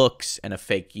universe of books, and a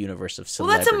fake universe of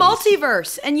celebrities. Well, that's a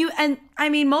multiverse, and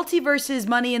multiverse is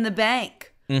money in the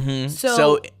bank. Mm-hmm.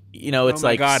 So it's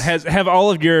like, God, have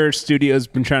all of your studios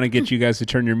been trying to get you guys to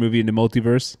turn your movie into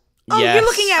multiverse? Oh, yes. You're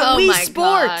looking at Wii my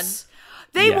Sports.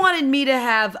 God. They wanted me to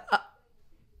have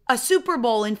a Super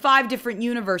Bowl in 5 different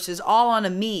universes, all on a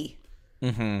me.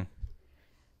 Mm-hmm.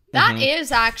 That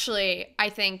is actually, I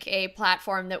think, a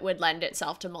platform that would lend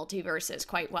itself to multiverses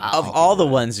quite well. Of all the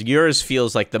ones, yours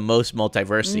feels like the most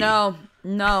multiversy. No.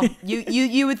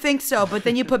 You would think so, but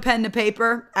then you put pen to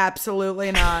paper.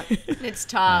 Absolutely not. It's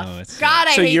tough. No, it's God,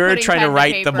 I So hate you're putting trying pen to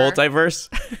write the paper. multiverse?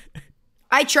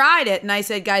 I tried it, and I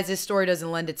said, guys, this story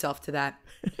doesn't lend itself to that.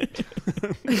 I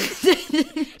think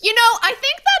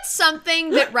that's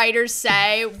something that writers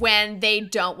say when they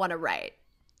don't want to write.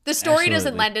 The story doesn't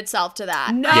Absolutely. lend itself to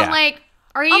that. No. I'm Yeah. like,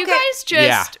 are you Okay. guys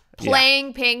just Yeah.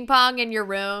 playing ping pong in your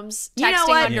rooms, You know texting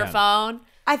what? on your Yeah. phone?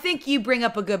 I think you bring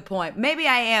up a good point. Maybe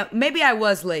I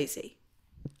was lazy.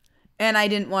 And I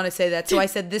didn't want to say that, so I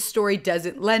said this story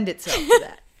doesn't lend itself to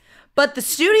that. But the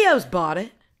studios bought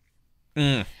it.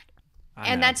 And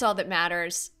that's all that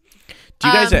matters. Do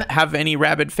you guys have any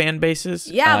rabid fan bases?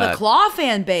 Yeah, the Claw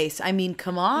fan base. I mean,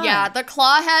 come on. Yeah, the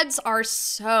claw heads are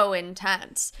so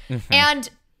intense. And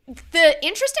the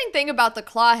interesting thing about the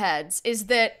claw heads is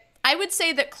that I would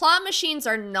say that claw machines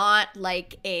are not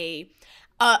like a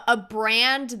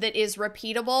brand that is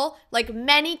repeatable. Like,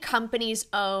 many companies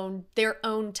own their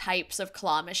own types of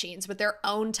claw machines with their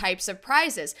own types of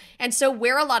prizes. And so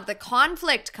where a lot of the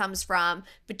conflict comes from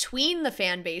between the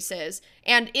fan bases,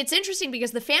 and it's interesting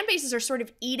because the fan bases are sort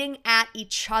of eating at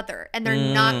each other, and they're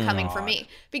not coming for me.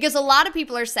 Because a lot of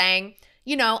people are saying,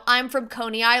 I'm from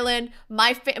Coney Island.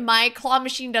 My claw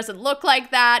machine doesn't look like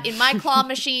that. In my claw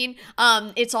machine,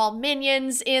 it's all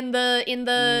minions in the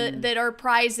that are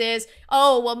prizes.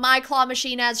 Oh, well, my claw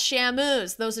machine has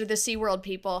Shamus. Those are the SeaWorld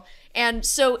people. And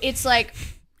so it's like,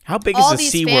 How big all is the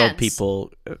these SeaWorld fans.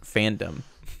 people fandom?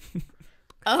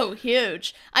 oh,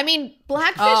 huge. I mean,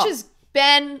 Blackfish has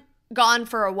been gone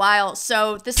for a while,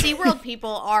 so the SeaWorld people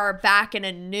are back in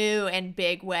a new and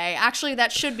big way. Actually,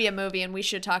 that should be a movie, and we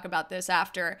should talk about this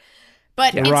after.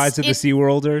 But The rise of the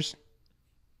SeaWorlders.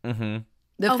 The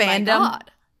oh my fandom.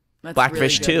 God. That's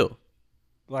Blackfish really good. 2.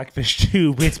 Blackfish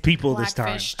 2 with people this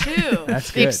time. Blackfish too.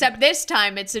 That's good. Except this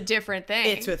time it's a different thing.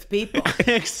 It's with people.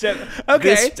 Except,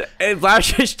 okay.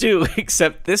 Blackfish 2,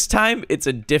 except this time it's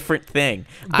a different thing.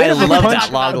 I Bit of a love punch-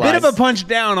 that log a line. bit of a punch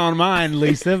down on mine,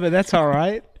 Lisa, but that's all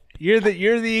right. You're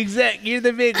the exec. You're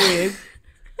the big wig.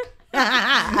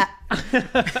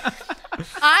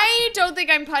 I don't think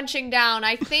I'm punching down.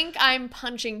 I think I'm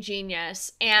punching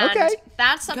genius. And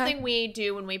that's something we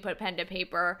do when we put pen to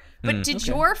paper. But did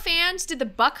the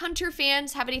Buck Hunter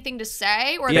fans have anything to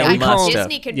say? Or Yeah, the we fact call that them-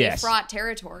 Disney could yes. be fraught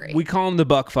territory? We call them the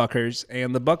Buckfuckers,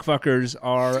 and the Buckfuckers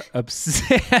are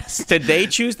obsessed. Did they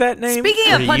choose that name?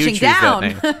 Speaking Or of did you punching choose that down.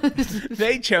 name?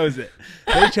 They chose it.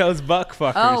 They chose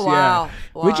Buckfuckers. Oh, wow.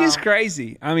 Yeah. Which is Wow.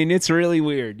 crazy. I mean, it's really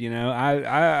weird. You know,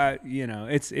 I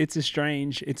it's a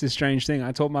strange thing.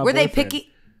 I told my Were they boyfriend.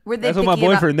 picky? Were they I told picky my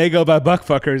boyfriend they go by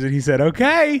Buckfuckers, and he said,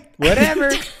 "Okay,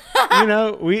 whatever." You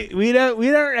know, we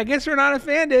don't. I guess we're not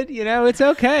offended. You know, it's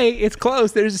okay. It's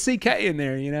close. There's a CK in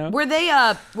there. You know, Were they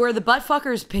were the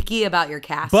buttfuckers picky about your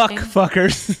casting?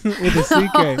 Buckfuckers with a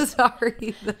CK. Oh,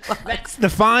 sorry. That's the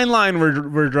fine line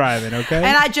we're driving. Okay.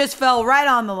 And I just fell right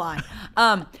on the line.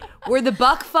 Were the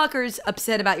buckfuckers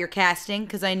upset about your casting?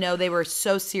 Because I know they were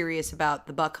so serious about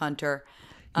the Buck Hunter.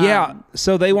 Yeah,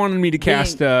 so they wanted me to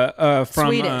cast from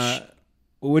Swedish.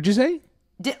 What'd you say?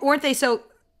 Weren't they so?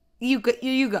 You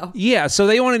go. Yeah, so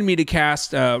they wanted me to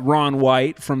cast Ron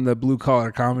White from the Blue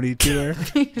Collar Comedy Tour.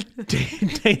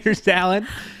 Tater Salad.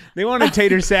 They wanted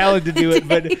Tater Salad to do it,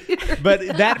 but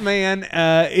that man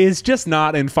is just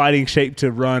not in fighting shape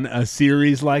to run a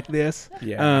series like this.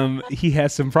 Yeah. He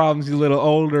has some problems. He's a little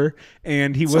older,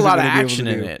 and he wasn't a lot of gonna be able to action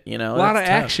do in it, you know. A lot of That's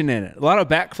tough. action in it. A lot of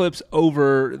backflips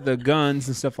over the guns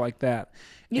and stuff like that.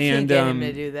 You can't get him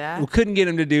to do that. We couldn't get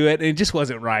him to do it. And it just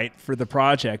wasn't right for the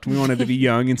project. We wanted to be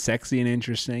young and sexy and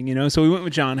interesting, you know. So we went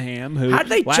with John Hamm, who How'd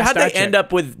they end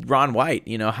up with Ron White?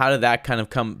 You know, how did that kind of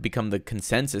become the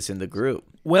consensus in the group?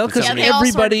 Well, because Yeah, they all sort of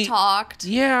everybody talked.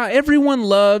 Yeah, everyone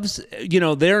loves. You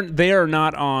know, they are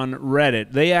not on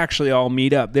Reddit. They actually all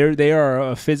meet up. They are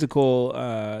a physical.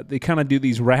 They kind of do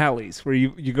these rallies where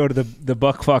you go to the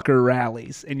Buckfucker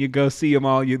rallies and you go see them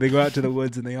all. They go out to the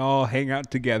woods and they all hang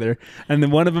out together. And then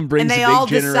one of them brings And they a big all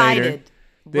generator. decided.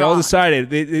 They all Ron. decided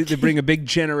they bring a big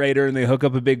generator and they hook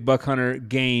up a big buck hunter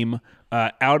game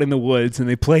out in the woods, and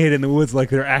they play it in the woods like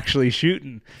they're actually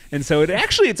shooting. And so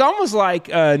it's almost like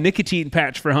a nicotine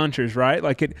patch for hunters, right?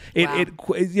 Like it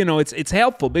you know, it's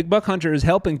helpful. Big Buck Hunter is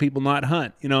helping people not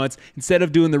hunt. You know, it's instead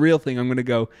of doing the real thing, I'm going to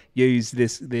go use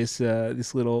this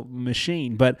little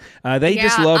machine. But they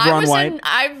just love Ron White.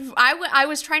 I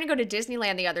was trying to go to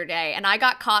Disneyland the other day, and I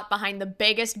got caught behind the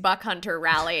biggest buck hunter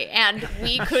rally, and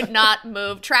we could not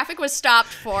move. Traffic was stopped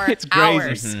for It's crazy.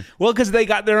 hours. Well, because they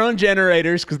got their own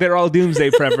generators, because they're all doomsday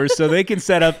preppers, so they can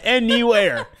set up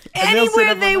anywhere. And they'll set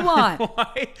Anywhere up they on the want.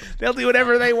 highway. They'll do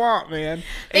whatever they want, man.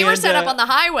 They were And, set up on the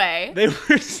highway. They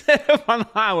were set up on the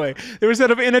highway. They were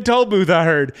set up in a toll booth, I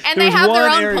heard. And There they was have their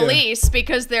one own area. police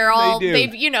because they're all do.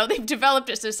 they've developed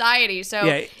a society. So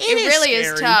Yeah, it is really is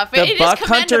scary. tough. The It is Buck Hunter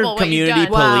commendable what you've community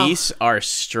done. Wow. police are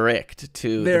strict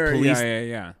too. They're, The police.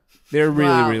 yeah. They're really,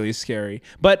 Wow. really scary.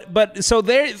 But so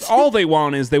they all they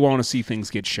want is they want to see things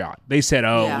get shot. They said,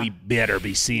 "Oh, Yeah. we better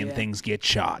be seeing things get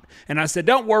shot." And I said,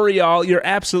 "Don't worry, y'all. You're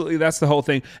absolutely that's the whole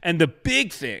thing." And the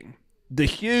big thing, the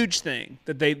huge thing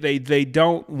that they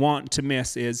don't want to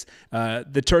miss is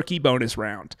the turkey bonus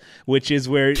round, which is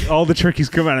where all the turkeys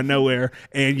come out of nowhere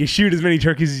and you shoot as many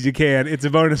turkeys as you can. It's a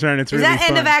bonus round. It's Is really that fun.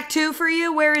 end of Act 2 for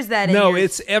you? Where is that? No, in your-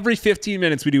 it's every 15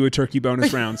 minutes we do a turkey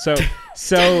bonus round. So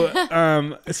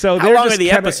How they're long just are the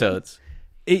kinda- episodes?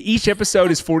 Each episode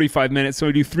is 45 minutes, so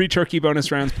we do 3 turkey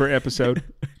bonus rounds per episode.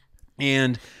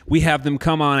 And we have them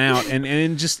come on out, and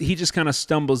he just kind of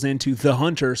stumbles into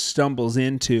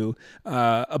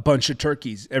a bunch of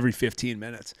turkeys every 15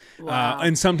 minutes.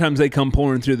 And sometimes they come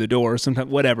pouring through the door, sometimes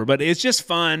whatever. But it's just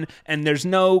fun, and there's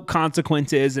no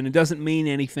consequences, and it doesn't mean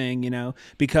anything, you know,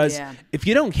 because Yeah. if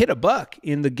you don't hit a buck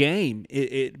in the game,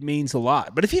 it means a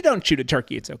lot. But if you don't shoot a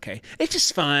turkey, it's okay. It's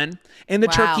just fun, and the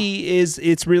Wow. turkey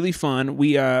it's really fun.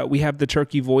 We have the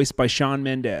turkey voiced by Shawn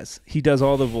Mendes. He does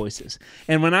all the voices,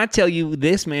 and when I tell you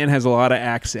this man has a lot of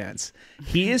accents,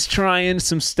 he is trying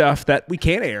some stuff that we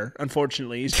can't air.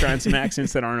 Unfortunately, he's trying some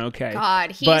accents that aren't okay.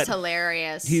 God, he's But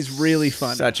hilarious. He's really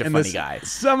funny. Such a And funny guy.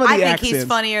 Some of the I think accents, he's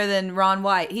funnier than Ron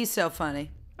White. He's so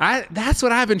funny. That's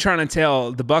what I've been trying to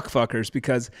tell the Buckfuckers,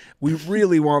 because we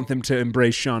really want them to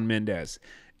embrace Shawn Mendes,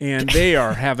 and they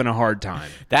are having a hard time.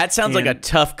 That sounds like a And-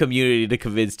 tough community to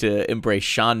convince to embrace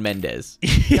Shawn Mendes.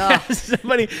 Yeah,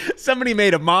 somebody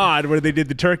made a mod where they did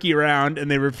the turkey round and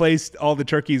they replaced all the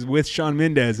turkeys with Shawn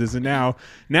Mendes's, and now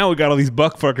we got all these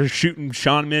Buckfuckers shooting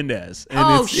Shawn Mendes, and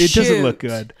Oh, it doesn't shoot. look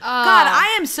good. God,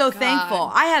 I am so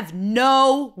thankful. I have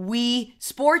no Wii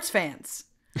sports fans.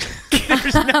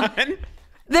 There's none.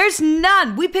 There's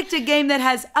none. We picked a game that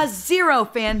has a 0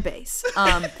 fan base,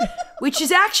 which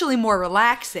is actually more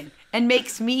relaxing. and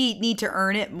makes me need to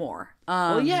earn it more.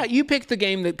 Well, yeah, you picked the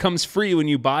game that comes free when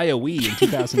you buy a Wii in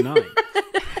 2009.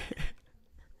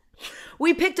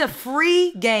 We picked a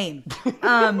free game.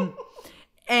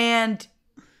 And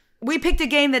we picked a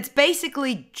game that's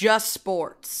basically just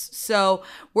sports. So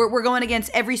we're going against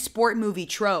every sport movie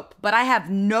trope, but I have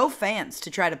no fans to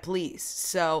try to please.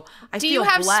 So I Do feel you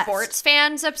have blessed. sports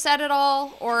fans upset at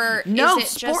all? Or No,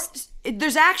 is it just...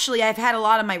 There's actually, I've had a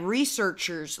lot of my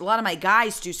researchers, a lot of my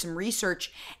guys do some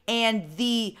research, and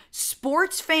the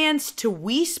sports fans to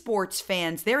Wii Sports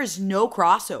fans, there is no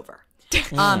crossover.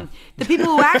 The people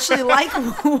who actually like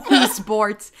Wii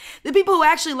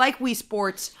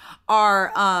Sports,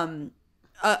 are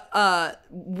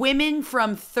women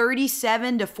from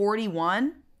 37 to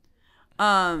 41.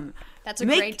 That's a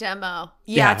great demo.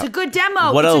 Yeah, it's a good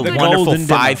demo. What it's a good wonderful golden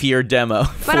demo. 5-year demo.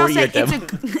 But I'll 4-year say demo.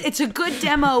 it's a good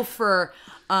demo for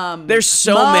There's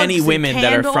so mugs many and women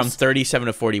that are from candles. 37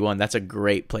 to 41. That's a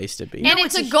great place to be. And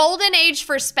it's a golden age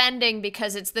for spending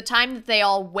because it's the time that they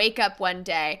all wake up one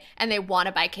day and they want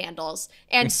to buy candles.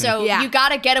 And so Yeah. you got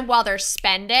to get them while they're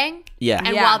spending Yeah.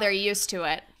 and Yeah. while they're used to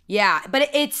it. Yeah, but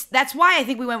that's why I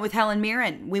think we went with Helen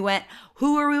Mirren. We went,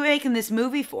 who are we making this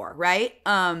movie for, right?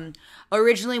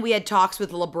 Originally we had talks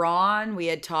with LeBron, we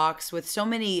had talks with so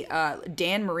many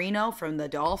Dan Marino from the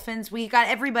Dolphins. We got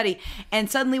everybody,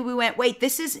 and suddenly we went, wait,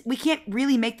 we can't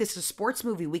really make this a sports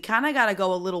movie. We kind of got to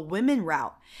go a little women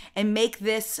route and make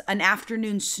this an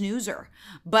afternoon snoozer,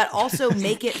 but also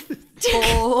make it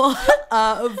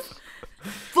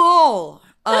full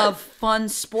of fun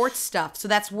sports stuff. So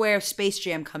that's where Space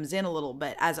Jam comes in a little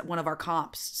bit as one of our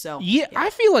comps. So Yeah,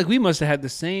 I feel like we must have had the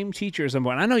same teacher at some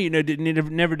point. I know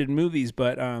never did movies,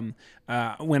 but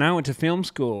when I went to film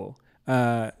school,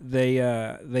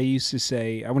 they used to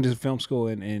say, I went to film school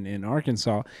in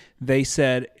Arkansas. They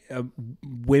said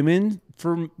women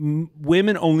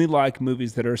only like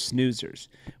movies that are snoozers.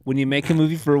 When you make a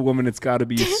movie for a woman, it's got to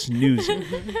be a snoozer.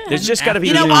 There's just got to be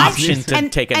You know an what? option to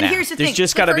And- take a and nap. here's the There's thing.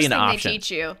 just The got to be first an thing option. they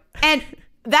teach you. And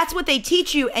that's what they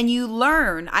teach you, and you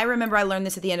learn. I remember I learned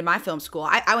this at the end of my film school.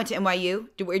 I went to NYU.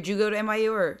 Where'd you go to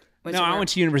NYU or? No, I went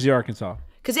to University of Arkansas.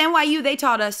 Because NYU, they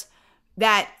taught us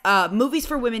that movies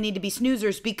for women need to be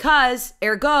snoozers because,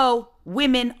 ergo,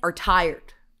 women are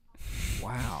tired.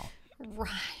 Wow. Right.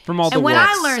 From all the And when work.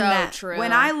 I learned So true.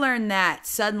 when I learned that,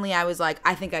 suddenly I was like,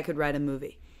 I think I could write a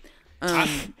movie.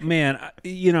 Man,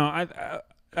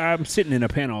 I'm sitting in a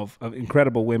panel of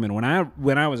incredible women.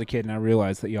 When I was a kid and I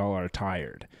realized that y'all are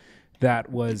tired, that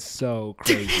was so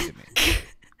crazy to me.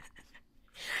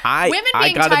 Women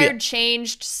being gotta tired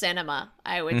changed cinema,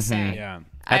 I would say. Yeah.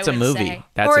 That's I a would movie. say.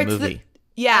 That's Or a it's the- movie.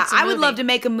 Yeah, That's a I would movie. love to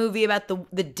make a movie about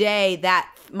the day that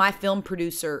my film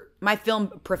professor,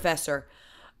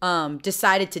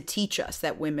 decided to teach us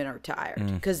that women are tired.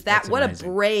 Because what amazing.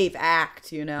 a brave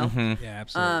act, you know? Yeah,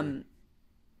 absolutely.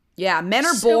 Yeah, men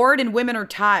are bored and women are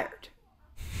tired.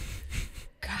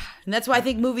 And that's why I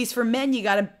think movies for men, you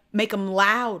got to make them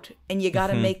loud and you got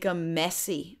to make them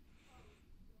messy.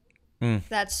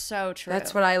 That's so true.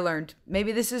 That's what I learned.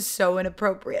 Maybe this is so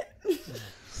inappropriate.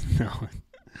 No,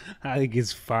 I think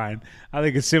it's fine. I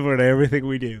think it's similar to everything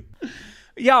we do.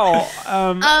 Y'all,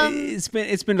 it's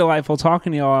been delightful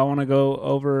talking to y'all. I want to go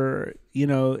over,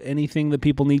 anything that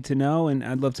people need to know, and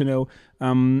I'd love to know,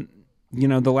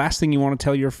 the last thing you want to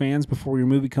tell your fans before your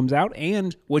movie comes out,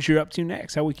 and what you're up to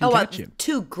next, how we can catch you.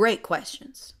 2 great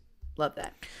questions. Love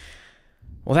that.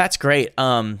 Well, that's great.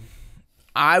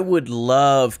 I would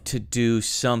love to do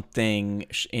something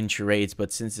in charades,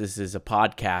 but since this is a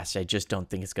podcast, I just don't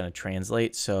think it's going to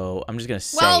translate. So I'm just going to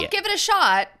say well, it. give it a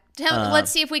shot.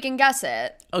 Let's see if we can guess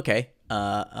it. Okay. 2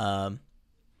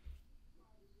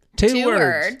 words.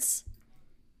 words.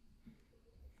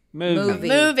 Movie.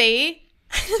 Movie.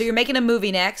 So you're making a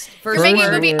movie next. First You're making a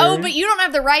word. movie. Oh, but you don't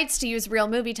have the rights to use real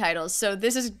movie titles, so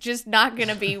this is just not going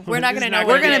to be. We're not going to know.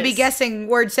 We're going to be guessing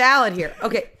word salad here.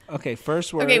 Okay. Okay,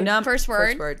 first word. Okay, first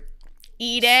word.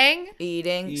 Eating.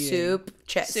 Eating. Soup.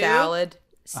 Soup. Salad.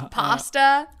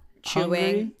 Pasta.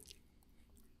 Chewing.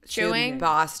 Chewing.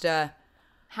 Pasta.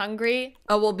 Hungry.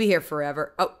 Oh, we'll be here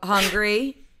forever. Oh,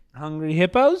 hungry. Hungry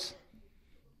hippos?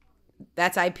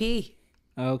 That's IP.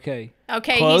 Okay.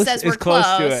 Okay, Close? he says we're It's close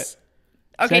to close. it.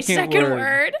 Okay, Second second word.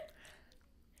 word.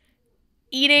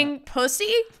 Eating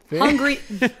pussy.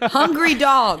 Hungry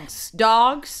dogs.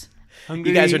 Dogs.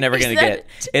 Hungry. You guys are never going to that- get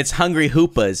it. It's hungry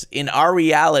hoopas. In our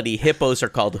reality, hippos are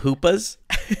called hoopas.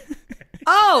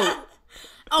 Oh.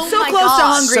 Oh So my close to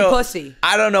God. hungry So, pussy.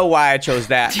 I don't know why I chose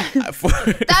that.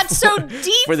 That's so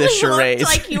deeply For the charades.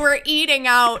 looked like you were eating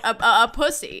out a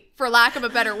pussy, for lack of a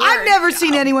better word. I've never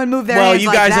seen anyone move their Well, hands you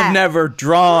like guys that. have never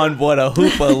drawn what a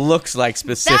hoopa looks like That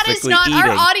specifically is not, eating. our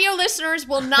audio listeners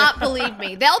will not believe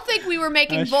me. They'll think we were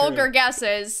making That's vulgar true.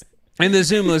 guesses. And the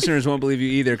Zoom listeners won't believe you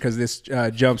either because this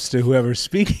jumps to whoever's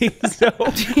speaking. So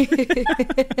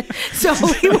So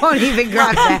we won't even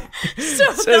grab that.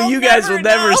 So So you guys will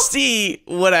never know. see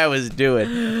what I was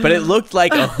doing. But it looked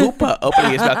like a hoopa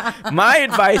opening his mouth. My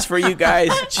advice for you guys,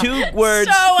 2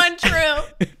 words. So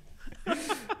untrue.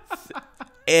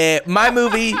 My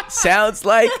movie sounds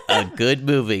like a good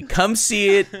movie. Come see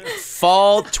it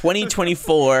fall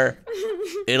 2024.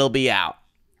 It'll be out.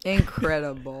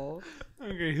 Incredible.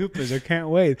 okay, hoopers, I can't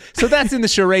wait. So that's in the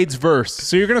charades verse.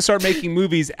 So you're gonna start making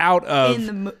movies out of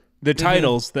In the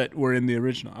titles that were in the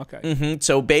original. Okay.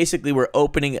 So basically, we're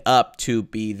opening up to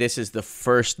be this is the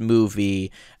first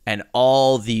movie, and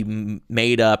all the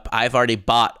made up. I've already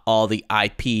bought all the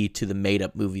IP to the made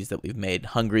up movies that we've made.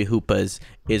 Hungry Hoopas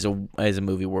is a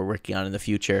movie we're working on in the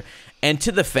future, and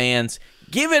to the fans,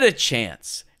 give it a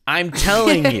chance. I'm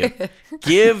telling you,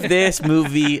 give this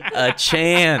movie a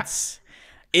chance.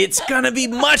 It's gonna be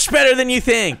much better than you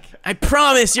think. I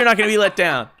promise you're not gonna be let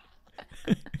down.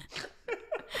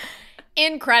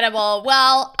 Incredible.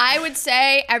 Well, I would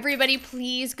say everybody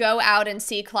please go out and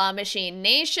see Claw Machine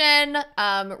Nation.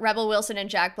 Rebel Wilson and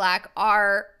Jack Black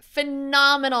are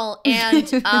phenomenal, and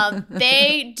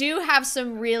they do have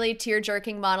some really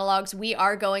tear-jerking monologues. We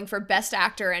are going for Best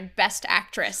Actor and Best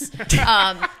Actress. Can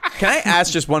I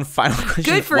ask just one final question?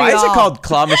 Good for Why is it y'all. called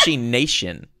Claw Machine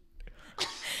Nation?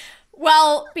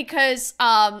 Well, because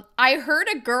I heard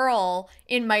a girl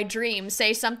in my dream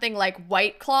say something like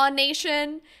White Claw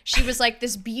Nation. She was like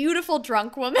this beautiful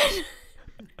drunk woman.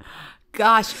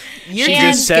 Gosh, you're She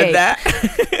just said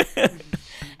that.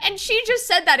 And she just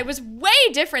said that. It was way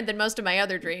different than most of my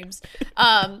other dreams.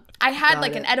 I had Got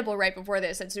like it. an edible right before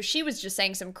this, and so she was just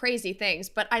saying some crazy things.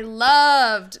 But I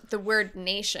loved the word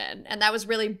nation, and that was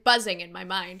really buzzing in my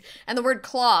mind. And the word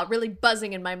claw really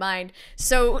buzzing in my mind.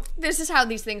 So this is how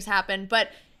these things happen. But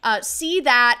see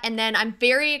that, and then I'm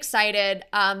very excited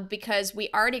because we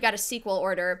already got a sequel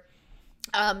order.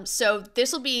 So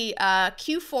this will be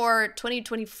Q4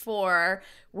 2024.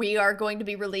 We are going to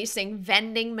be releasing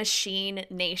Vending Machine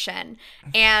Nation.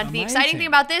 And the exciting thing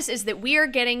about this is that we are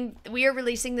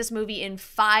releasing this movie in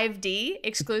 5D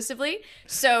exclusively.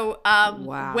 So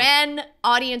Wow. when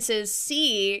audiences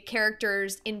see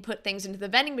characters input things into the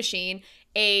vending machine,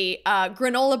 a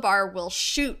granola bar will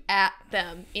shoot at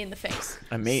them in the face.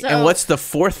 I mean, So- and what's the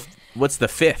fourth? What's the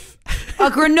fifth? A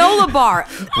granola bar.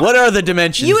 What are the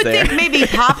dimensions You would there? think maybe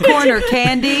popcorn or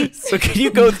candy. So can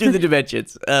you go through the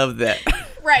dimensions of that?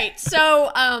 Right.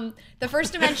 So the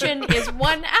first dimension is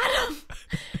 1 atom.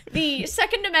 The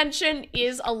second dimension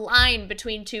is a line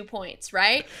between 2 points,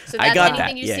 right? So I that's got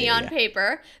anything that. you Yeah, see yeah, on yeah.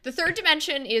 paper. The third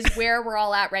dimension is where we're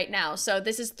all at right now. So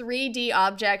this is 3D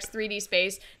objects, 3D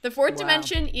space. The fourth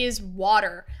dimension is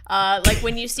water. Like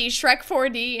when you see Shrek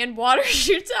 4D and water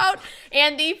shoots out.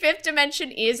 And the fifth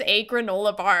dimension is a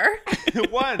granola bar.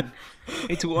 One.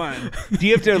 It's one. Do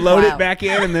you have to load Wow. it back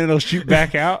in and then it'll shoot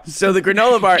back out? So the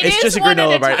granola bar, It it's is just a one at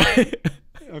granola a bar. time.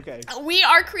 Okay. We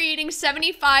are creating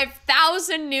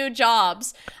 75,000 new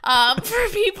jobs for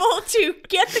people to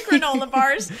get the granola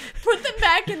bars, put them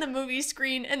back in the movie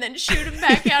screen, and then shoot them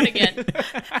back out again.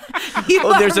 You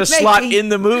Oh, there's are a slot making in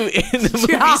the movie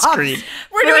jobs screen.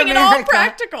 We're for doing it all America.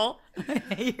 practical.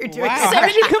 You're doing Wow.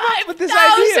 How'd you come up with this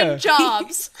idea? 75,000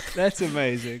 jobs. That's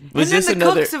amazing. Was and this then the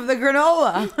another? cooks of the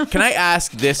granola. Can I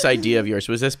ask this idea of yours?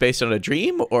 Was this based on a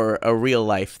dream or a real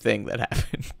life thing that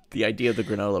happened? The idea of the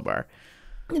granola bar.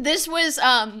 This was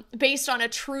based on a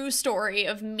true story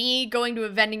of me going to a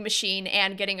vending machine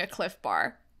and getting a Cliff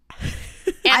Bar. And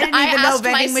I didn't even know asked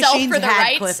vending myself machines for the had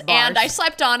rights, Cliff and I Bars.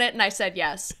 slept on it, and I said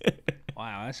yes.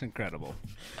 Wow, that's incredible.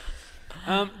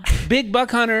 Big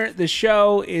Buck Hunter, the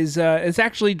show is it's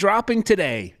actually dropping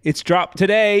today. It's dropped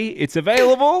today. It's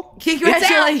available.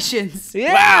 Congratulations.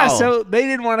 Yeah, Wow. so they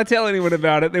didn't want to tell anyone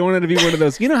about it. They wanted to be one of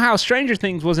those. You know how Stranger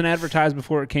Things wasn't advertised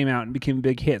before it came out and became a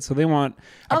big hit. So they want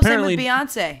Oh, apparently same with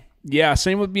Beyonce. yeah,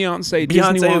 same with Beyonce. Disney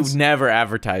Beyonce wants never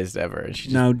advertised ever. She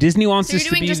just- no. Disney wants So you're this to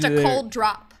doing be just a their- cold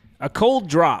drop. a cold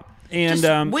drop,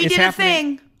 and We it's did a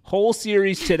happening thing. whole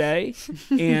series today,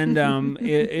 and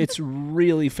it's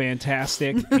really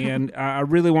fantastic, and I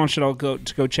really want you all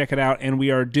to go check it out. And we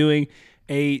are doing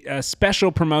a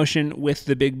special promotion with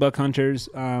the Big Buck Hunters,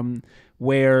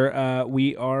 where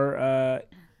we are.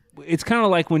 It's kind of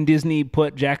like when Disney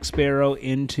put Jack Sparrow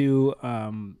into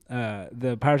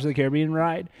the Pirates of the Caribbean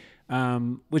ride.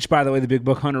 which, by the way, the Big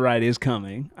Book Hunter ride is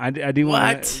coming. I do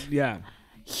want What? to. Yeah.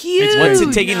 Huge. What's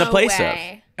it taking the No place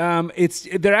way.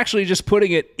 They're actually just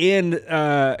putting it in.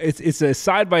 It's a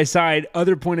side by side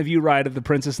other point of view ride of the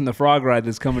Princess and the Frog ride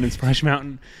that's coming in Splash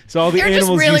Mountain. So all the They're just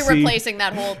animals really you see, replacing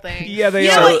that whole thing. yeah, they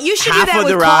You are. know what? You should do half that of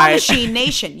with the Claw ride- Machine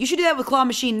Nation. You should do that with Claw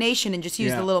Machine Nation and just use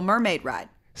Yeah. the Little Mermaid ride.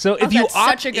 So if Oh, you that's opt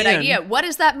such a good in, idea. What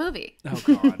is that movie? Oh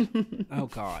God. Oh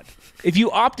God. If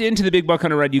you opt into the Big Buck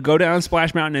Hunter ride, you go down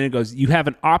Splash Mountain and it goes, you have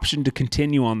an option to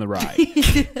continue on the ride.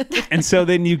 And so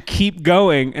then you keep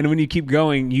going, and when you keep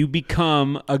going, you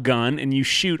become a gun and you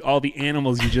shoot all the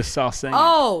animals you just saw singing.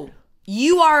 Oh,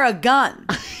 you are a gun.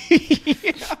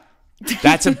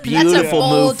 That's a That's a beautiful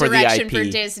bold move for the direction IP. for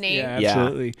Disney. Yeah, Yeah.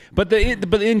 absolutely. But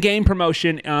the in-game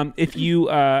promotion, if you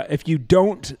play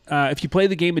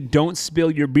the game and don't spill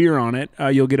your beer on it,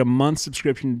 you'll get a month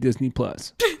subscription to Disney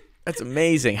Plus. That's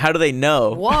amazing. How do they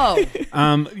know? Whoa.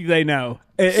 They know.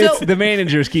 It's So- the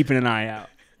manager's keeping an eye out.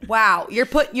 Wow.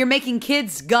 You're making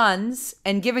kids guns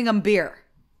and giving them beer.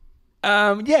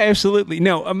 Yeah, absolutely.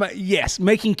 No, yes,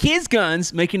 making kids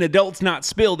guns, making adults not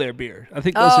spill their beer. I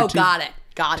think those Oh, are two. got it.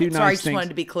 Got two it. Sorry, I nice just things. wanted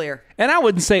to be clear. And I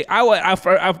wouldn't say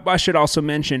I should also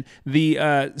mention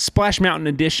the Splash Mountain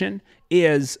edition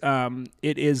is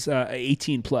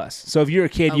 18 plus. So if you're a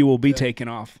kid, you will be taken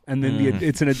off, and then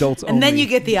it's an adults only. And then you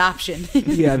get the option.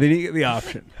 yeah, then you get the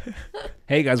option.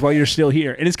 Hey guys, while you're still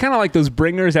here, and it's kind of like those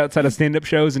bringers outside of stand-up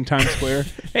shows in Times Square.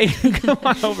 Hey, come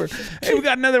on over. Hey, we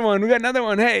got another one.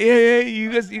 Hey,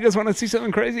 you guys want to see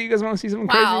something crazy?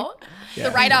 Wow. The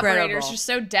ride Incredible. operators are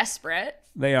so desperate.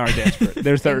 They are desperate.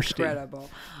 They're thirsty. Incredible.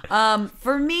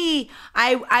 For me,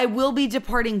 I will be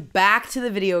departing back to the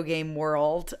video game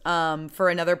world for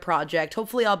another project.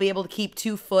 Hopefully, I'll be able to keep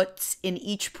 2 feet in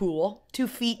each pool.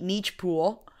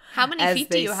 How many as feet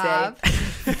do they you say. have?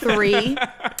 3.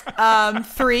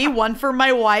 3. 1 for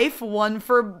my wife, 1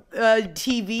 for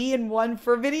TV, and 1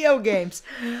 for video games.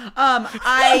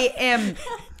 I am,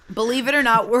 believe it or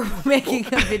not, we're making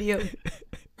a video.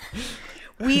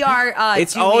 We are.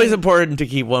 It's doing always important to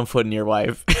keep one foot in your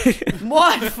wife.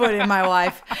 1 foot in my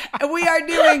wife. And we are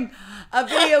doing a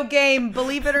video game.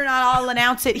 Believe it or not, I'll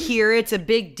announce it here. It's a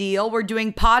big deal. We're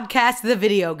doing Podcast the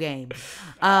Video Game.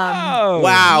 Oh,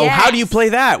 Wow. Yes. How do you play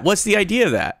that? What's the idea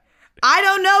of that? I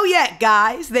don't know yet,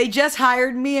 guys. They just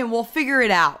hired me, and we'll figure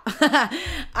it out.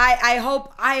 I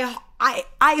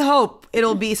hope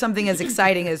it'll be something as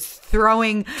exciting as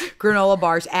throwing granola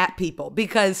bars at people.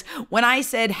 Because when I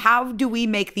said, how do we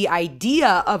make the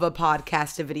idea of a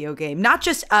podcast a video game, not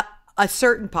just a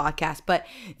certain podcast, but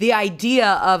the idea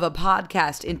of a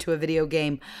podcast into a video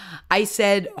game, I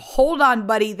said, hold on,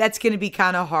 buddy, that's going to be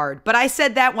kind of hard. But I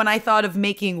said that when I thought of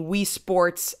making Wii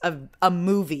Sports a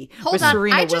movie Hold with on.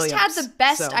 Serena I just Williams. had the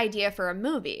best So- idea for a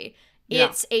movie. Yeah.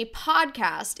 It's a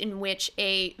podcast in which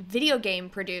a video game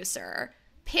producer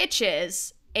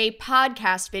pitches a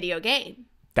podcast video game.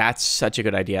 That's such a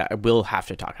good idea. I will have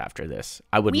to talk after this.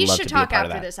 I would We love should to be a talk part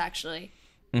of after that. this, actually.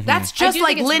 That's I just do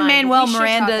like think it's mine, but Lin-Manuel we should talk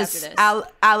Miranda's after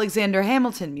this. Alexander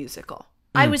Hamilton musical.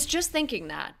 I was just thinking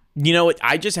that. You know what?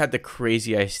 I just had the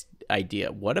crazy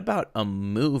idea. What about a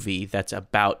movie that's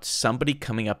about somebody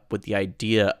coming up with the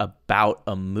idea about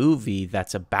a movie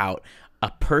that's about a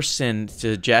person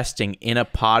suggesting in a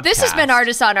podcast? This has been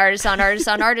Artists on Artists on Artists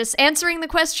on Artists answering the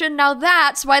question, now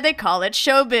that's why they call it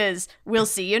showbiz. We'll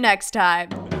see you next time.